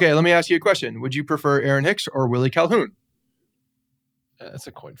won't. Okay, let me ask you a question. Would you prefer Aaron Hicks or Willie Calhoun? That's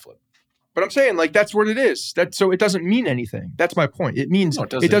a coin flip. But I'm saying, like, that's what it is. So it doesn't mean anything. That's my point. It means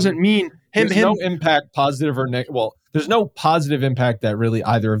it doesn't mean him. There's no impact, positive or negative. Well, there's no positive impact that really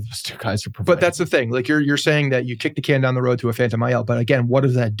either of those two guys are providing. But that's the thing. Like you're saying that you kick the can down the road to a phantom IL. But again, what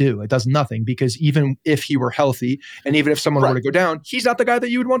does that do? It does nothing, because even if he were healthy and even if someone were to go down, he's not the guy that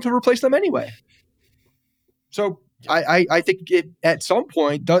you would want to replace them anyway. So I think at some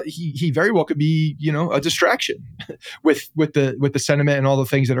point he very well could be, a distraction with the sentiment and all the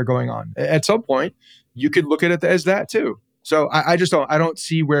things that are going on. At some point, you could look at it as that too. So I don't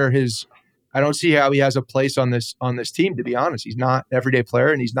see how he has a place on this team. To be honest, he's not an everyday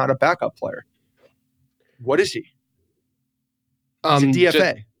player and he's not a backup player. What is he? He's a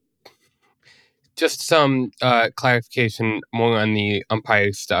DFA. Just some clarification more on the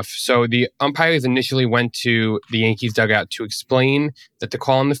umpire stuff. So the umpires initially went to the Yankees dugout to explain that the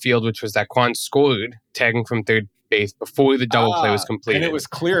call on the field, which was that Quan scored, tagging from third base before the double play was completed. And it was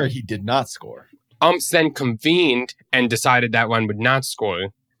clear he did not score. Umps then convened and decided that one would not score,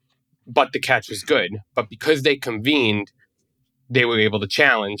 but the catch was good. But because they convened, they were able to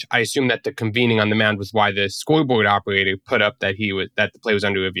challenge. I assume that the convening on the mound was why the scoreboard operator put up that the play was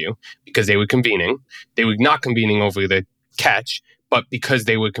under review, because they were convening. They were not convening over the catch, but because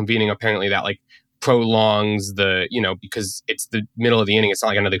they were convening, apparently that prolongs because it's the middle of the inning. It's not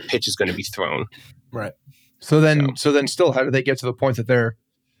like another pitch is going to be thrown. Right. So then still, how do they get to the point that they're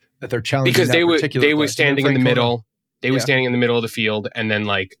challenging? Because they were standing in the middle. They were standing in the middle of the field, and then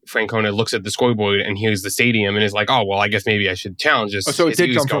Francona looks at the scoreboard and hears the stadium and is like, "Oh well, I guess maybe I should challenge this." Oh, so it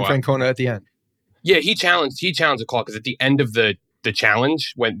did come from Francona at the end. Yeah, he challenged the call, because at the end of the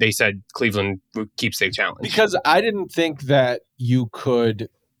challenge, when they said Cleveland keeps their challenge, because I didn't think that you could.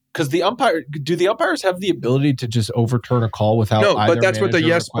 Because the umpires have the ability to just overturn a call without? No, either but that's what the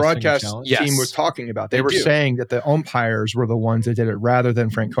Yes broadcast team was Yes. talking about. They were saying that the umpires were the ones that did it rather than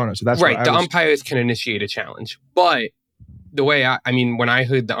Francona. So that's right. The umpires can initiate a challenge, but the way when I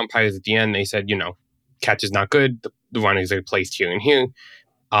heard the umpires at the end, they said, catch is not good. The runners are placed here and here.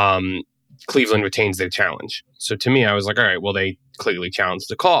 Cleveland retains their challenge. So to me, I was like, all right, well, they clearly challenged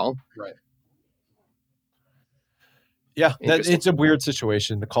the call. Right. Yeah, it's a weird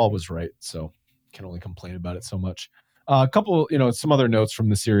situation. The call was right, so can only complain about it so much. A couple, some other notes from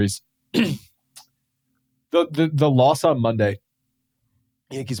the series. The loss on Monday,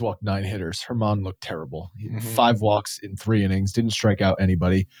 Yankees walked 9 hitters. Herman looked terrible. 5 walks in 3 innings, didn't strike out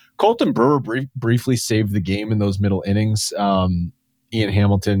anybody. Colton Brewer briefly saved the game in those middle innings. Ian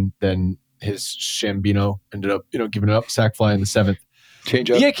Hamilton, then his Shambino ended up, giving it up, sac fly in the 7th.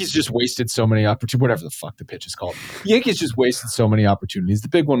 Change up. The Yankees just wasted so many opportunities, whatever the fuck the pitch is called. The Yankees just wasted so many opportunities. The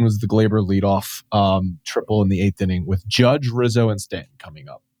big one was the Glaber leadoff triple in the 8th inning with Judge, Rizzo, and Stanton coming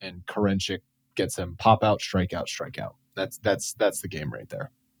up. And Karenchik gets them pop out, strike out, strike out. That's the game right there.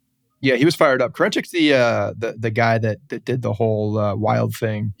 Yeah, he was fired up. Karenchik's the guy that did the whole wild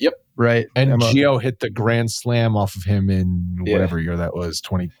thing. Yep. Right. And Gio hit the grand slam off of him in whatever year that was,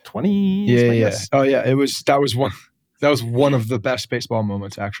 2020. Yeah. Oh yeah, that was one of the best baseball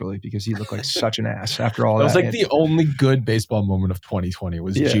moments, actually, because he looked like such an ass after all that. That was the only good baseball moment of 2020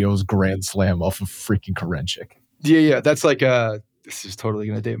 was Gio's grand slam off of freaking Karenchik. Yeah. That's this is totally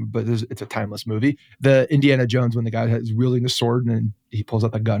going to date him, but it's a timeless movie. The Indiana Jones, when the guy is wielding the sword and he pulls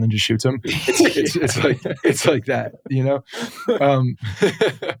out the gun and just shoots him. It's like that,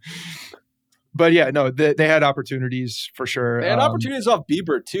 But yeah, no, they had opportunities for sure. They had opportunities off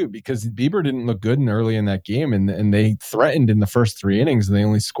Bieber too, because Bieber didn't look good early in that game, and they threatened in the first 3 innings, and they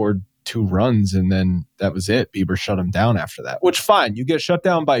only scored 2 runs, and then that was it. Bieber shut him down after that. Which fine, you get shut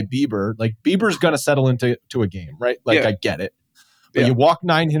down by Bieber. Bieber's gonna settle into a game, right? I get it, but you walk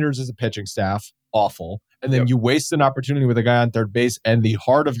 9 hitters as a pitching staff, awful, and then you waste an opportunity with a guy on third base and the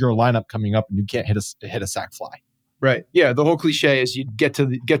heart of your lineup coming up, and you can't hit a sac fly. Right. Yeah. The whole cliche is you get to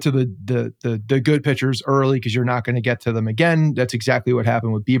the good pitchers early because you're not going to get to them again. That's exactly what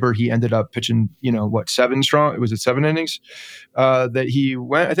happened with Bieber. He ended up pitching, 7 strong. Was it 7 innings that he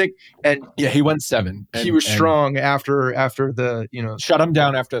went, I think. And yeah, he went 7. He was strong after the, shut him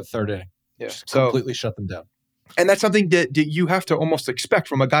down after the 3rd inning. Yeah. Completely shut them down. And that's something that you have to almost expect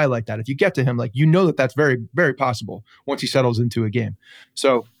from a guy like that. If you get to him, that's very, very possible once he settles into a game.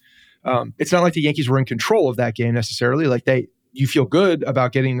 So, it's not like the Yankees were in control of that game necessarily. You feel good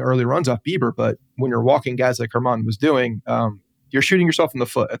about getting early runs off Bieber, but when you're walking guys like Herman was doing, you're shooting yourself in the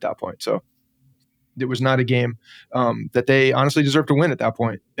foot at that point. So, It was not a game that they honestly deserved to win at that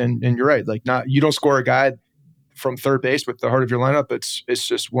point. And you're right, like you don't score a guy from third base with the heart of your lineup. It's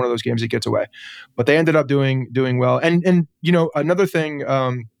just one of those games that gets away. But they ended up doing well. And another thing.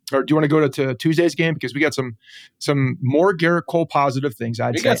 Or do you want to go to Tuesday's game, because we got some more Garrett Cole positive things?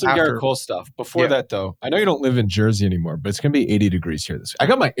 We got some Garrett Cole stuff. Before that, though, I know you don't live in Jersey anymore, but it's going to be 80 degrees here this week. I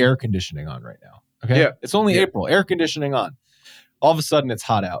got my air conditioning on right now. Okay, it's only April. Air conditioning on. All of a sudden, it's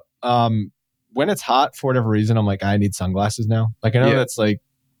hot out. When it's hot, for whatever reason, I'm like, I need sunglasses now. Like, I know that's like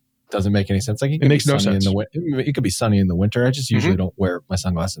doesn't make any sense. Like, it makes no sense. It could be sunny in the winter. I just usually don't wear my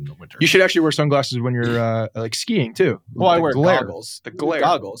sunglasses in the winter. You should actually wear sunglasses when you're like skiing too. Well, I wear goggles. The glare.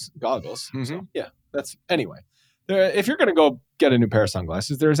 Goggles. Mm-hmm. So, that's anyway. If you're going to go get a new pair of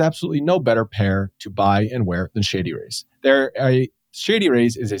sunglasses, there is absolutely no better pair to buy and wear than Shady Rays. Shady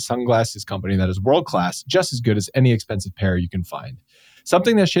Rays is a sunglasses company that is world class, just as good as any expensive pair you can find.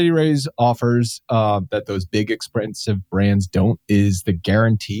 Something that Shady Rays offers that those big expensive brands don't is the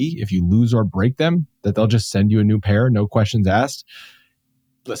guarantee, if you lose or break them, that they'll just send you a new pair, no questions asked.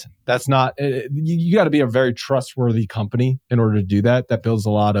 Listen, that's not, you got to be a very trustworthy company in order to do that. That builds a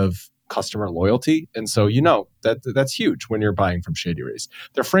lot of customer loyalty. And so, that's huge when you're buying from Shady Rays.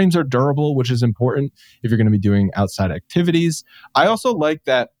 Their frames are durable, which is important if you're going to be doing outside activities. I also like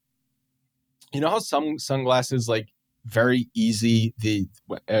that, how some sunglasses, like, very easy,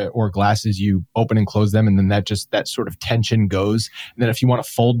 or glasses, you open and close them, and then that sort of tension goes. And then if you want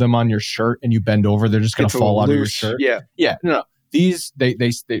to fold them on your shirt and you bend over, they're just going to fall out of your shirt. No. These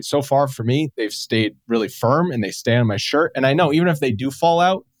they so far for me, they've stayed really firm and they stay on my shirt. And I know even if they do fall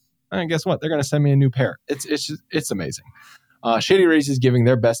out, guess what? They're going to send me a new pair. It's amazing. Shady Rays is giving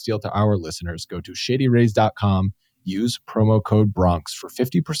their best deal to our listeners. Go to shadyrays.com. Use promo code Bronx for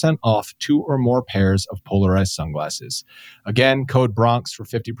 50% off 2 or more pairs of polarized sunglasses. Again, code Bronx for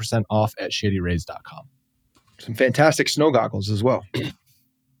 50% off at shadyrays.com. Some fantastic snow goggles as well.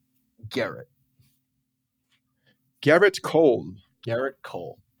 Garrett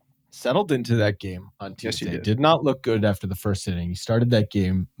Cole settled into that game on Tuesday. Yes, he did not look good after the first inning. He started that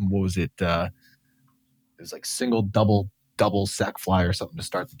game. What was it? It was like single, double sack fly or something to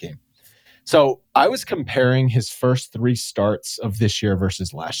start the game. So I was comparing his first 3 starts of this year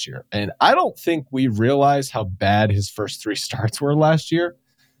versus last year. And I don't think we realize how bad his first 3 starts were last year.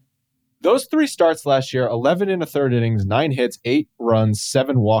 Those 3 starts last year, 11 in a third innings, 9 hits, 8 runs,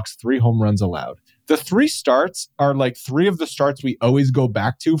 7 walks, 3 home runs allowed. The 3 starts are like 3 of the starts we always go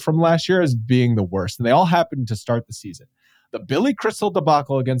back to from last year as being the worst. And they all happened to start the season. The Billy Crystal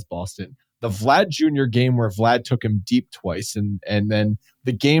debacle against Boston, the Vlad Jr. game where Vlad took him deep twice, and then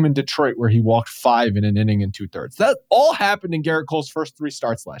the game in Detroit where he walked 5 in an inning and 2/3. That all happened in Garrett Cole's first 3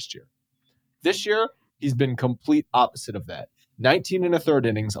 starts last year. This year, he's been complete opposite of that. 19 in a third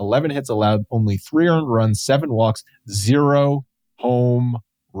innings, 11 hits allowed, only 3 earned runs, 7 walks, 0 home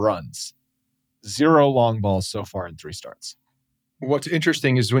runs. 0 long balls so far in 3 starts. What's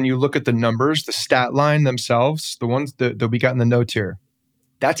interesting is when you look at the numbers, the stat line themselves, the ones that we got in the notes here,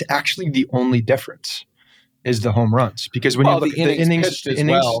 that's actually the only difference is the home runs. Because when you look at the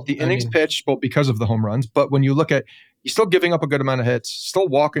innings pitched, well, because of the home runs, but when you look at, he's still giving up a good amount of hits, still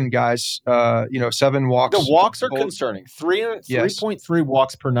walking guys, 7 walks. The walks are concerning. 3.3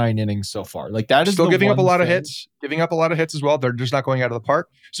 walks per 9 innings so far. Like that is still giving up a lot of hits, as well. They're just not going out of the park.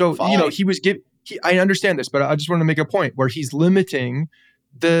 So, I understand this, but I just want to make a point where he's limiting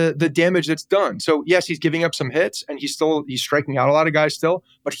the damage that's done. So yes, he's giving up some hits and he's striking out a lot of guys still,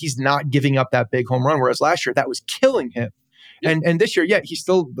 but he's not giving up that big home run. Whereas last year that was killing him. Yep. And this year, he's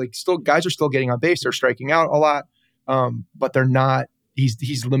still guys are still getting on base. They're striking out a lot. But they're not,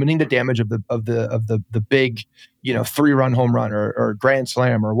 he's limiting the damage of the big, 3-run home run or grand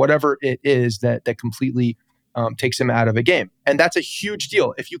slam or whatever it is that completely takes him out of a game. And that's a huge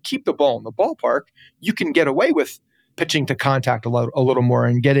deal. If you keep the ball in the ballpark, you can get away with pitching to contact a little more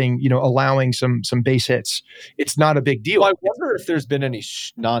and getting, allowing some base hits. It's not a big deal. Well, I wonder if there's been any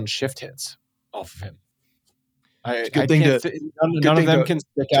non-shift hits off of him. None of them can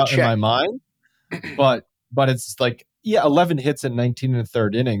stick out in my mind, but it's like, 11 hits in 19 and a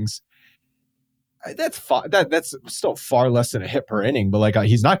third innings. That's that's still far less than a hit per inning, but like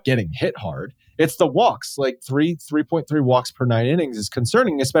he's not getting hit hard. It's the walks, like 3.3 walks per 9 innings is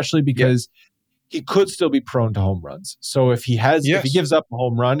concerning, especially because he could still be prone to home runs. So if he gives up a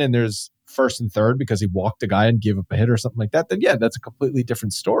home run and there's first and third because he walked a guy and gave up a hit or something like that, then that's a completely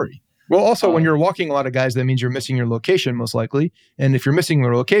different story. Well, also, when you're walking a lot of guys, that means you're missing your location, most likely. And if you're missing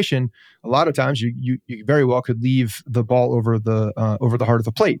your location, a lot of times you very well could leave the ball over the heart of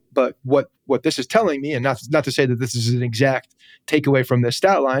the plate. But what this is telling me, and not to say that this is an exact takeaway from this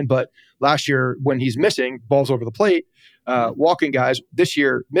stat line, but last year when he's missing balls over the plate, walking guys, this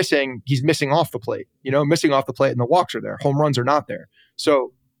year he's missing off the plate. Missing off the plate, and the walks are there. Home runs are not there.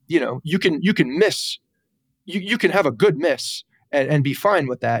 So you can miss. You can have a good miss and be fine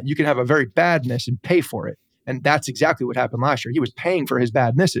with that. You can have a very bad miss and pay for it. And that's exactly what happened last year. He was paying for his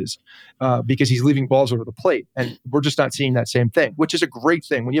bad misses because he's leaving balls over the plate. And we're just not seeing that same thing, which is a great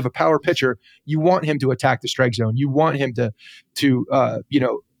thing. When you have a power pitcher, you want him to attack the strike zone. You want him to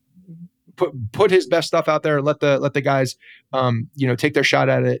put his best stuff out there and let the guys take their shot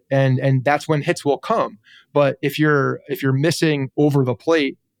at it. And that's when hits will come. But if you're missing over the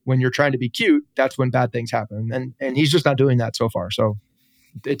plate when you're trying to be cute, that's when bad things happen. And he's just not doing that so far. So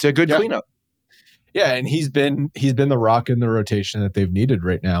it's a good cleanup. Yeah, and he's been the rock in the rotation that they've needed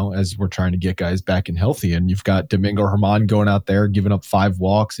right now as we're trying to get guys back and healthy. And you've got Domingo Germán going out there giving up 5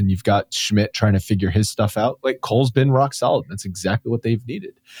 walks, and you've got Schmidt trying to figure his stuff out. Like, Cole's been rock solid. That's exactly what they've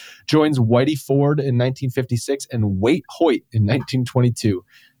needed. Joins Whitey Ford in 1956 and Waite Hoyt in 1922.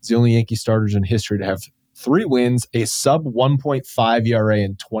 He's the only Yankee starters in history to have 3 wins, a sub 1.5 ERA,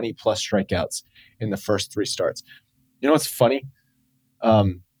 and 20 plus strikeouts in the first 3 starts. You know what's funny?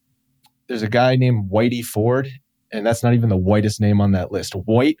 There's a guy named Whitey Ford, and that's not even the whitest name on that list.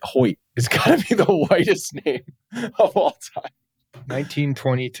 Waite Hoyt is got to be the whitest name of all time.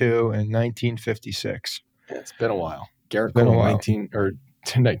 1922 and 1956. Yeah, it's been a while. Garrett Cole,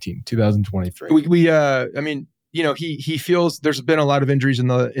 2023. He feels there's been a lot of injuries in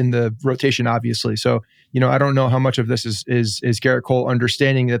the rotation, obviously. So, I don't know how much of this is Garrett Cole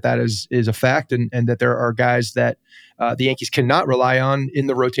understanding that is a fact, and that there are guys that the Yankees cannot rely on in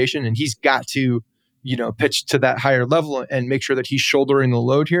the rotation, and he's got to, pitch to that higher level and make sure that he's shouldering the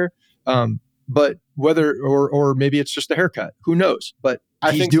load here. But whether or maybe it's just a haircut, who knows? But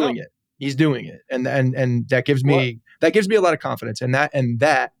he's doing it. He's doing it, and that gives me a lot of confidence, and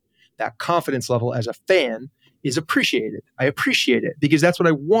that confidence level as a fan is appreciated. I appreciate it because that's what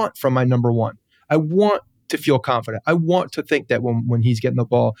I want from my number one. I want to feel confident. I want to think that when he's getting the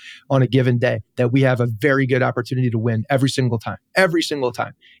ball on a given day, that we have a very good opportunity to win every single time.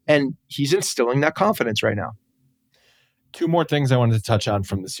 And he's instilling that confidence right now. 2 more things I wanted to touch on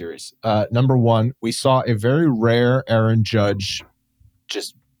from the series. Number 1, we saw a very rare Aaron Judge,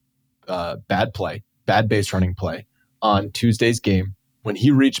 just bad base running play on Tuesday's game, when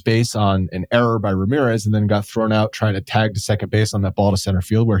he reached base on an error by Ramirez and then got thrown out trying to tag to second base on that ball to center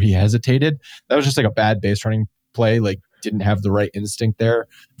field where he hesitated. That was just like a bad base running play, like didn't have the right instinct there.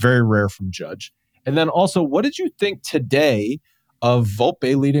 Very rare from Judge. And then also, what did you think today of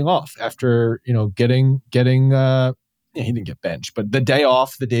Volpe leading off after, getting he didn't get benched, but the day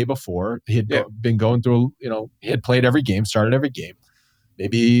off the day before, he had been going through, he had played every game, started every game,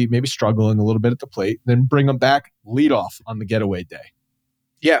 maybe struggling a little bit at the plate, then bring him back, lead off on the getaway day.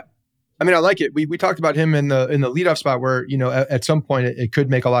 Yeah. I mean, I like it. We talked about him in the leadoff spot where, at some point it could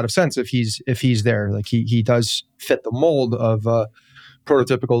make a lot of sense if he's there. Like he does fit the mold of a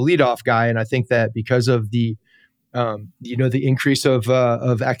prototypical leadoff guy. And I think that because of the increase of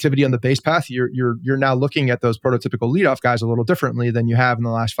activity on the base path, you're now looking at those prototypical leadoff guys a little differently than you have in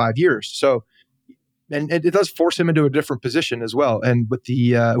the last 5 years. So, and it does force him into a different position as well. And with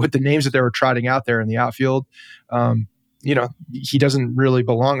the names that they were trotting out there in the outfield, he doesn't really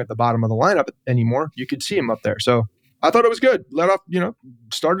belong at the bottom of the lineup anymore. You could see him up there. So I thought it was good.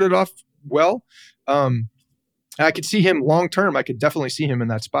 Started it off well. I could see him long term. I could definitely see him in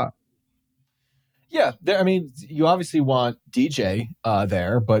that spot. Yeah. You obviously want DJ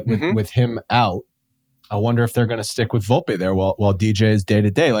there, but with him out, I wonder if they're going to stick with Volpe there while DJ is day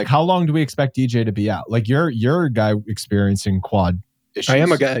to day. Like, how long do we expect DJ to be out? Like, you're a guy experiencing quad issues. I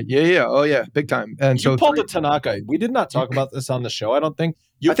am a guy. Yeah. Oh, yeah. Big time. And you pulled a Tanaka. We did not talk about this on the show, I don't think.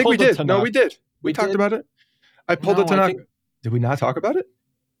 I think we did. No, we did. We talked about it. I pulled a Tanaka. Did we not talk about it?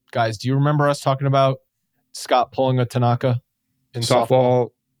 Guys, do you remember us talking about Scott pulling a Tanaka in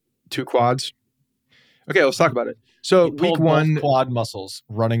softball? 2 quads. Okay, let's talk about it. So week 1, quad muscles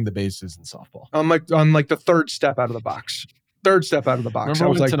running the bases in softball. On the third step out of the box.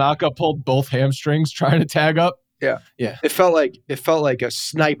 Remember when Tanaka pulled both hamstrings trying to tag up? Yeah. It felt like a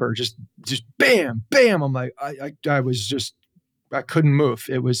sniper, just bam, bam. I'm like, I couldn't move.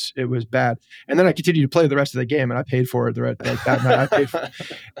 It was bad. And then I continued to play the rest of the game, and I paid for it that night. I paid for it.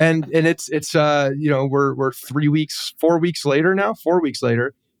 And it's we're 4 weeks later now,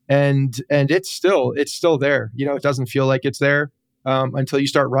 and it's still there. It doesn't feel like it's there. until you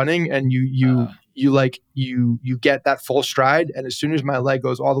start running and you get that full stride. And as soon as my leg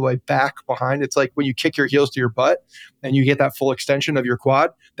goes all the way back behind, it's like when you kick your heels to your butt and you get that full extension of your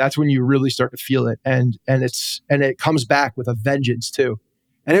quad, that's when you really start to feel it. And it comes back with a vengeance too.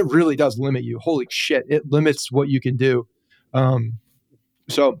 And it really does limit you. Holy shit. It limits what you can do.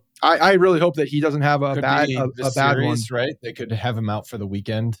 So I really hope that he doesn't have a bad one. Right? They could have him out for the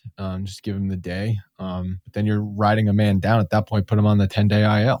weekend, just give him the day. But then you're riding a man down at that point. Put him on the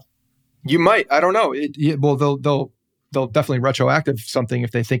 10-day IL. You might. I don't know. Well, they'll definitely retroactive something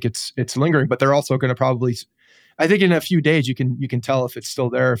if they think it's lingering. But they're also going to probably. I think in a few days you can tell if it's still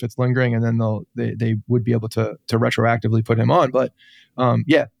there, if it's lingering, and then they would be able to retroactively put him on. But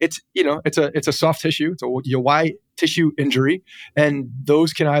it's a soft tissue. It's a Y tissue injury, and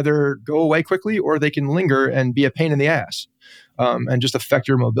those can either go away quickly or they can linger and be a pain in the ass, and just affect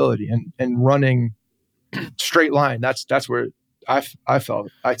your mobility and running straight line. That's where I felt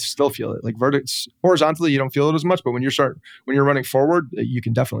it. I still feel it. Like horizontally, you don't feel it as much, but when you're running forward, you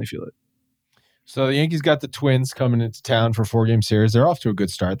can definitely feel it. So the Yankees got the Twins coming into town for a 4-game series. They're off to a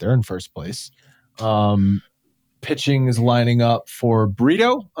good start. They're in first place. Pitching is lining up for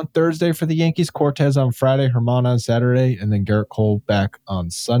Brito on Thursday for the Yankees, Cortez on Friday, Herman on Saturday, and then Garrett Cole back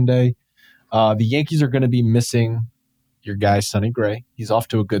on Sunday. The Yankees are going to be missing your guy, Sonny Gray. He's off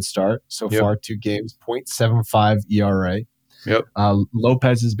to a good start so far, 2 games, 0.75 ERA. Yep.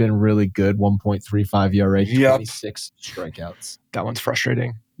 Lopez has been really good, 1.35 ERA, 26 strikeouts. That one's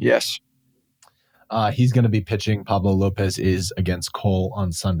frustrating. Yes. He's going to be pitching. Pablo Lopez is against Cole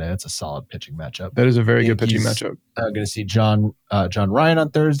on Sunday. That's a solid pitching matchup. That is a very good pitching matchup. I'm going to see John Ryan on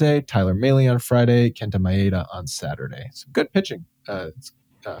Thursday, Tyler Mahle on Friday, Kenta Maeda on Saturday. Some good pitching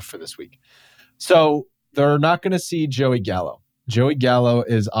for this week. So they're not going to see Joey Gallo. Joey Gallo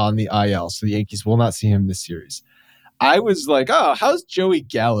is on the IL, so the Yankees will not see him this series. I was like, oh, how's Joey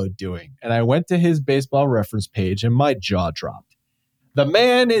Gallo doing? And I went to his baseball reference page and my jaw dropped. The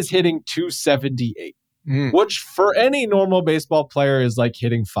man is hitting 278, which for any normal baseball player is like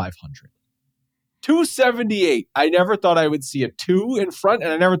hitting 500. 278. I never thought I would see a 2 in front,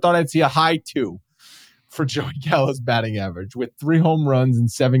 and I never thought I'd see a high 2 for Joey Gallo's batting average with 3 home runs in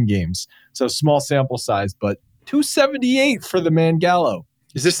 7 games. So small sample size, but 278 for the man Gallo.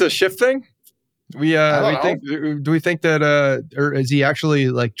 Is this the shift thing? Do we think that or is he actually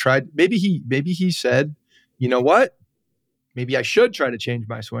like tried? Maybe he said, you know what? Maybe I should try to change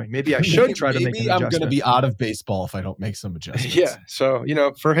my swing. Maybe I should try to make an adjustment. I'm going to be out of baseball if I don't make some adjustments. Yeah. So,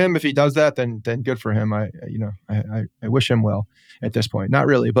 for him, if he does that, then good for him. I wish him well at this point. Not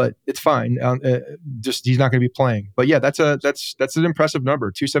really, but it's fine. Just he's not going to be playing. But yeah, that's an impressive number.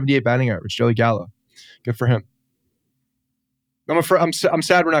 278 batting average, Joey Gallo. Good for him. I'm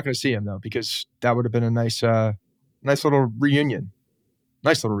sad we're not going to see him though, because that would have been a nice little reunion.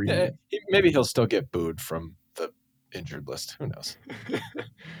 Nice little reunion. Maybe he'll still get booed from the injured list. Who knows?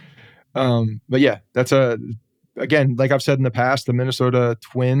 But yeah, that's again, like I've said in the past, the Minnesota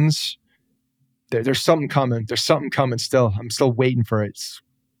Twins, there's something coming. There's something coming still. I'm still waiting for it.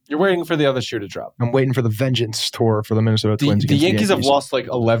 You're waiting for the other shoe to drop. I'm waiting for the vengeance tour for the Minnesota Twins. The Yankees have lost like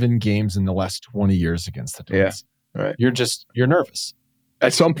 11 games in the last 20 years against the Twins. Yeah. Right. You're nervous.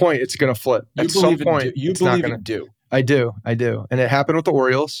 At some point, it's going to flip. You believe it do. I do. And it happened with the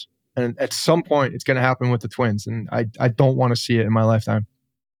Orioles. And at some point, it's going to happen with the Twins. And I don't want to see it in my lifetime.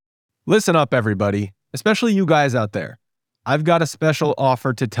 Listen up, everybody, especially you guys out there. I've got a special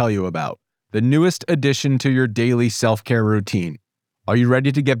offer to tell you about. The newest addition to your daily self-care routine. Are you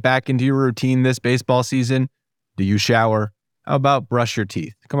ready to get back into your routine this baseball season? Do you shower? How about brush your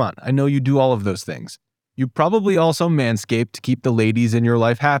teeth? Come on, I know you do all of those things. You probably also manscape to keep the ladies in your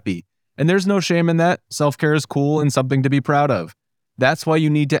life happy. And there's no shame in that. Self-care is cool and something to be proud of. That's why you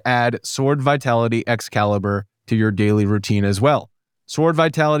need to add Sword Vitality Excalibur to your daily routine as well. Sword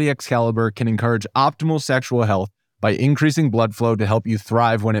Vitality Excalibur can encourage optimal sexual health by increasing blood flow to help you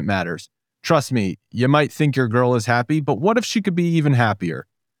thrive when it matters. Trust me, you might think your girl is happy, but what if she could be even happier?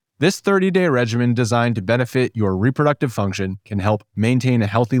 This 30-day regimen designed to benefit your reproductive function can help maintain a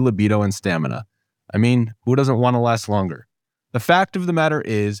healthy libido and stamina. I mean, who doesn't want to last longer? The fact of the matter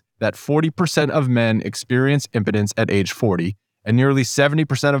is that 40% of men experience impotence at age 40 and nearly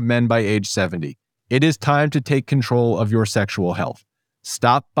 70% of men by age 70. It is time to take control of your sexual health.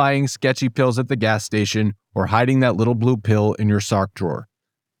 Stop buying sketchy pills at the gas station or hiding that little blue pill in your sock drawer.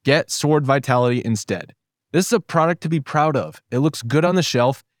 Get Sword Vitality instead. This is a product to be proud of. It looks good on the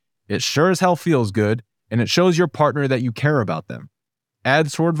shelf, it sure as hell feels good, and it shows your partner that you care about them.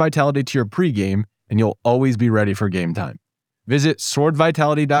 Add Sword Vitality to your pregame, and you'll always be ready for game time. Visit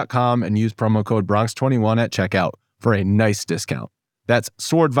swordvitality.com and use promo code Bronx21 at checkout for a nice discount. That's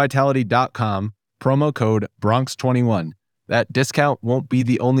swordvitality.com, promo code Bronx21. That discount won't be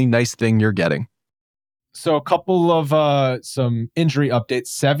the only nice thing you're getting. So a couple of some injury updates.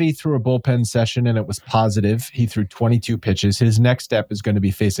 Sevy threw a bullpen session and it was positive. He threw 22 pitches. His next step is going to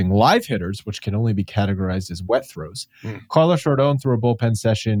be facing live hitters, which can only be categorized as wet throws. Carlos Rodon threw a bullpen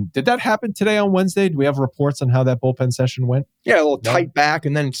session. Did that happen today on Wednesday? Do we have reports on how that bullpen session went? Yeah, a little tight back,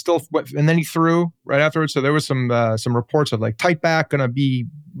 and then he threw right afterwards. So there was some reports of like tight back, going to be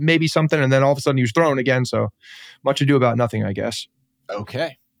maybe something, and then all of a sudden he was thrown again. So much ado about nothing, I guess.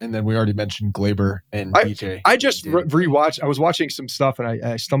 Okay. And then we already mentioned Glaber and DJ. I just rewatched. I was watching some stuff and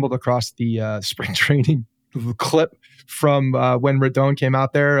I stumbled across the spring training clip from when Rodon came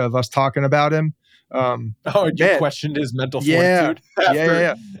out there of us talking about him. And you questioned his mental fortitude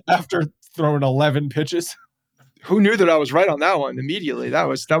after throwing 11 pitches. Who knew that I was right on that one immediately? That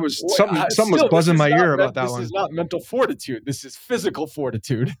was something was buzzing my ear about that one. This is not mental fortitude. This is physical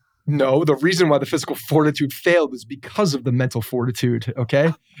fortitude. No, the reason why the physical fortitude failed was because of the mental fortitude, okay?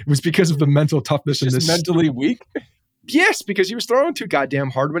 It was because of the mental toughness. Just mentally weak? Yes, because he was throwing too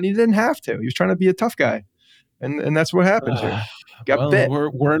goddamn hard when he didn't have to. He was trying to be a tough guy. And that's what happened here. Got bit.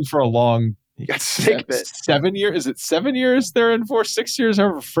 We're in for a long... He got snake bit. 7 years? Is it 7 years they're in for? 6 years?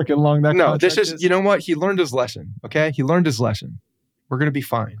 However freaking long that contract is? You know what? He learned his lesson, okay? He learned his lesson. We're going to be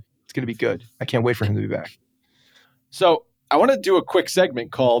fine. It's going to be good. I can't wait for him to be back. So... I want to do a quick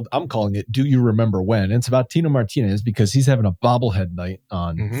segment I'm calling it Do You Remember When? And it's about Tino Martinez because he's having a bobblehead night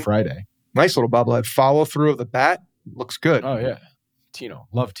on Friday. Nice little bobblehead. Follow through of the bat. Looks good. Oh, yeah. Tino.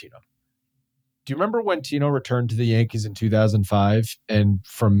 Love Tino. Do you remember when Tino returned to the Yankees in 2005? And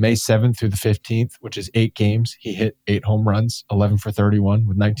from May 7th through the 15th, which is 8 games, he hit 8 home runs, 11 for 31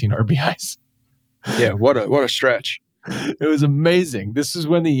 with 19 RBIs. Yeah, what a stretch. It was amazing. This is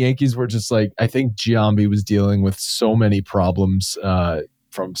when the Yankees were just like, I think Giambi was dealing with so many problems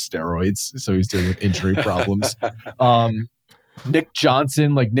from steroids. So he was dealing with injury problems. Nick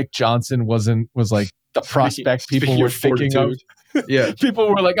Johnson was like the prospect people were thinking of. Yeah. People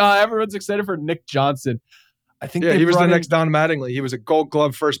were like, everyone's excited for Nick Johnson. I think he was the next Don Mattingly. He was a Gold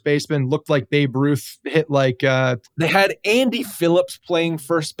Glove first baseman, looked like Babe Ruth, hit like... They had Andy Phillips playing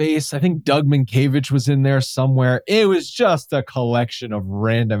first base. I think Doug Mankiewicz was in there somewhere. It was just a collection of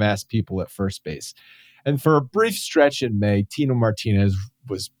random-ass people at first base. And for a brief stretch in May, Tino Martinez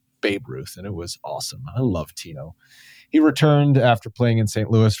was Babe Ruth, and it was awesome. I love Tino. He returned after playing in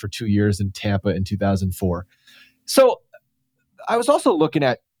St. Louis for 2 years in Tampa in 2004. So I was also looking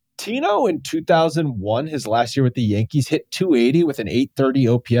at Tino in 2001, his last year with the Yankees, hit 280 with an 830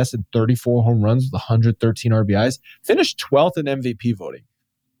 OPS and 34 home runs with 113 RBIs. Finished 12th in MVP voting.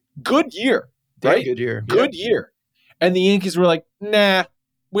 Good year, right? Good year. Good year. And the Yankees were like, nah,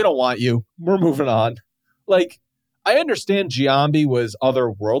 we don't want you. We're moving on. Like, I understand Giambi was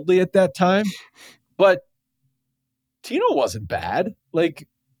otherworldly at that time, but Tino wasn't bad. Like,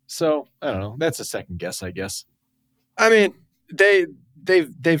 so I don't know. That's a second guess, I guess. I mean, they've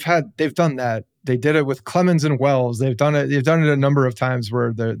done that. They did it with Clemens and Wells. They've done it a number of times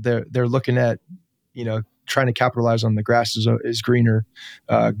where they're looking at, trying to capitalize on the grass is greener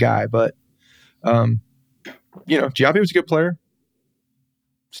guy. But Giambi was a good player.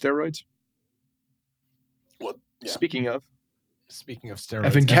 Steroids. Well, yeah. Speaking of steroids,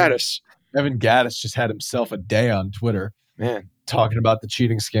 Evan Gattis. Evan Gattis just had himself a day on Twitter, man, talking about the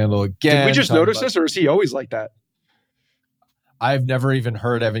cheating scandal again. Did we just notice this, or is he always like that? I've never even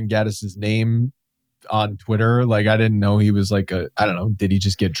heard Evan Gattis' name on Twitter. Like, I didn't know he was like I don't know, did he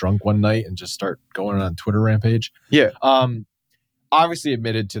just get drunk one night and just start going on Twitter rampage? Yeah. Obviously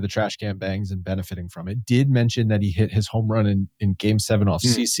admitted to the trash can bangs and benefiting from it. Did mention that he hit his home run in Game 7 off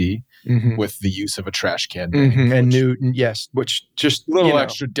CC with the use of a trash can bang. And which just a little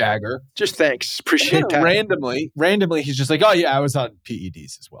extra dagger. Just thanks. Appreciate that. Randomly, he's just like, oh yeah, I was on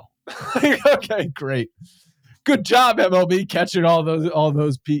PEDs as well. Okay, great. Good job, MLB, catching all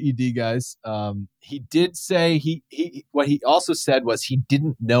those PED guys. He did say what he also said was he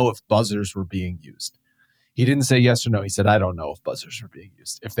didn't know if buzzers were being used. He didn't say yes or no. He said, I don't know if buzzers were being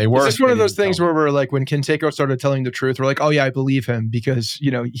used. If they were, is this one of those things where we're like, when Canseco started telling the truth, we're like, oh yeah, I believe him because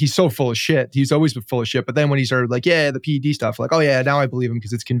he's so full of shit. He's always been full of shit. But then when he started like, yeah, the PED stuff, like, oh yeah, now I believe him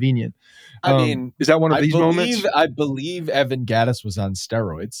because it's convenient. I mean, is that one of these moments? I believe Evan Gattis was on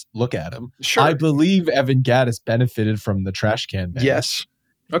steroids. Look at him. Sure. I believe Evan Gattis benefited from the trash can ban. Yes.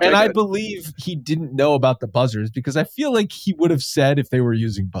 Okay, and I believe he didn't know about the buzzers because I feel like he would have said if they were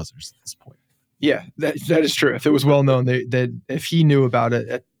using buzzers at this point. Yeah, that is true. If it was well known that if he knew about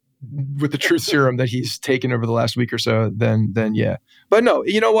it with the truth serum that he's taken over the last week or so, then yeah. But no,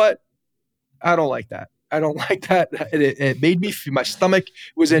 you know what? I don't like that. I don't like that. It made me feel, my stomach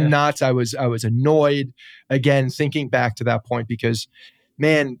was in knots. I was annoyed again, thinking back to that point, because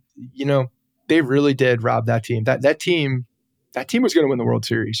man, they really did rob that team. That team was going to win the World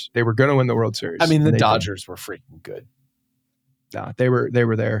Series. They were going to win the World Series. I mean, the Dodgers were freaking good. Nah, they were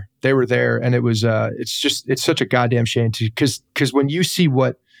there. They were there, and it was it's such a goddamn shame because when you see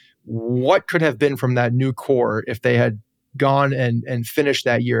what could have been from that new core if they had gone and finished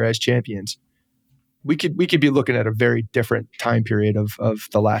that year as champions, we could be looking at a very different time period of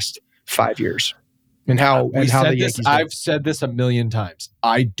the last 5 years. And how the Yankees. I've said this a million times.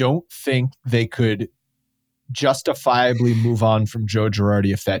 I don't think they could justifiably move on from Joe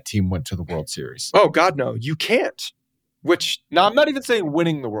Girardi if that team went to the World Series. Oh God, no, you can't. Now I'm not even saying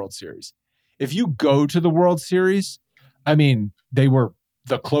winning the World Series. If you go to the World Series, I mean, they were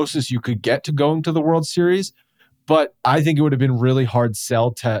the closest you could get to going to the World Series, but I think it would have been really hard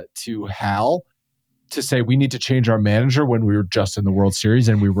sell to Hal to say we need to change our manager when we were just in the World Series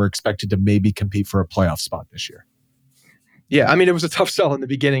and we were expected to maybe compete for a playoff spot this year. Yeah, I mean, it was a tough sell in the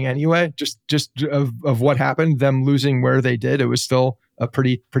beginning anyway, just of what happened, them losing where they did. It was still a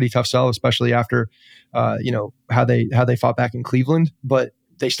pretty tough sell, especially after, how they fought back in Cleveland, but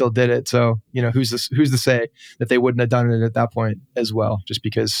they still did it. So, who's to say that they wouldn't have done it at that point as well, just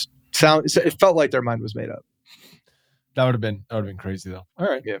because it felt like their mind was made up. That would have been crazy though. All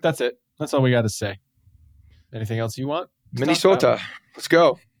right. Yeah. That's it. That's all we got to say. Anything else you want? Minnesota. Let's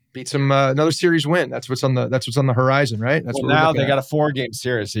go. Beat some another series win. That's what's on the horizon, right? That's well, now they got a 4-game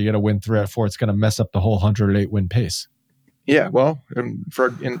series, so you got to win 3 out of 4. It's going to mess up the whole 108 win pace. Yeah, well, for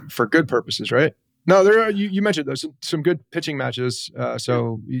good purposes, right? No, there are, you mentioned there's some good pitching matches.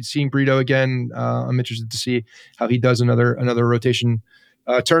 So seeing Brito again, I'm interested to see how he does another rotation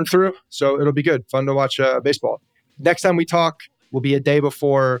turn through. So it'll be good, fun to watch baseball. Next time we talk will be a day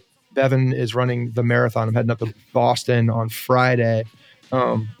before Bevan is running the marathon. I'm heading up to Boston on Friday.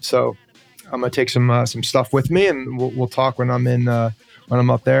 So I'm gonna take some stuff with me, and we'll talk when I'm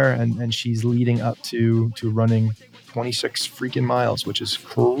up there. And she's leading up to running 26 freaking miles, which is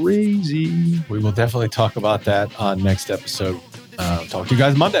crazy. We will definitely talk about that on next episode. Talk to you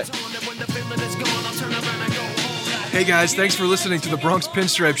guys Monday. Hey guys, thanks for listening to the Bronx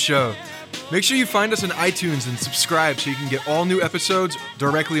Pinstripe Show. Make sure you find us on iTunes and subscribe so you can get all new episodes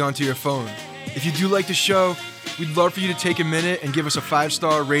directly onto your phone. If you do like the show, we'd love for you to take a minute and give us a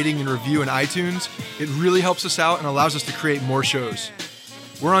 5-star rating and review in iTunes. It really helps us out and allows us to create more shows.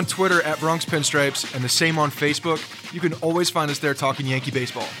 We're on Twitter at Bronx Pinstripes and the same on Facebook. You can always find us there talking Yankee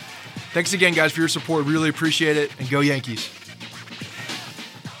baseball. Thanks again, guys, for your support. Really appreciate it, and go Yankees.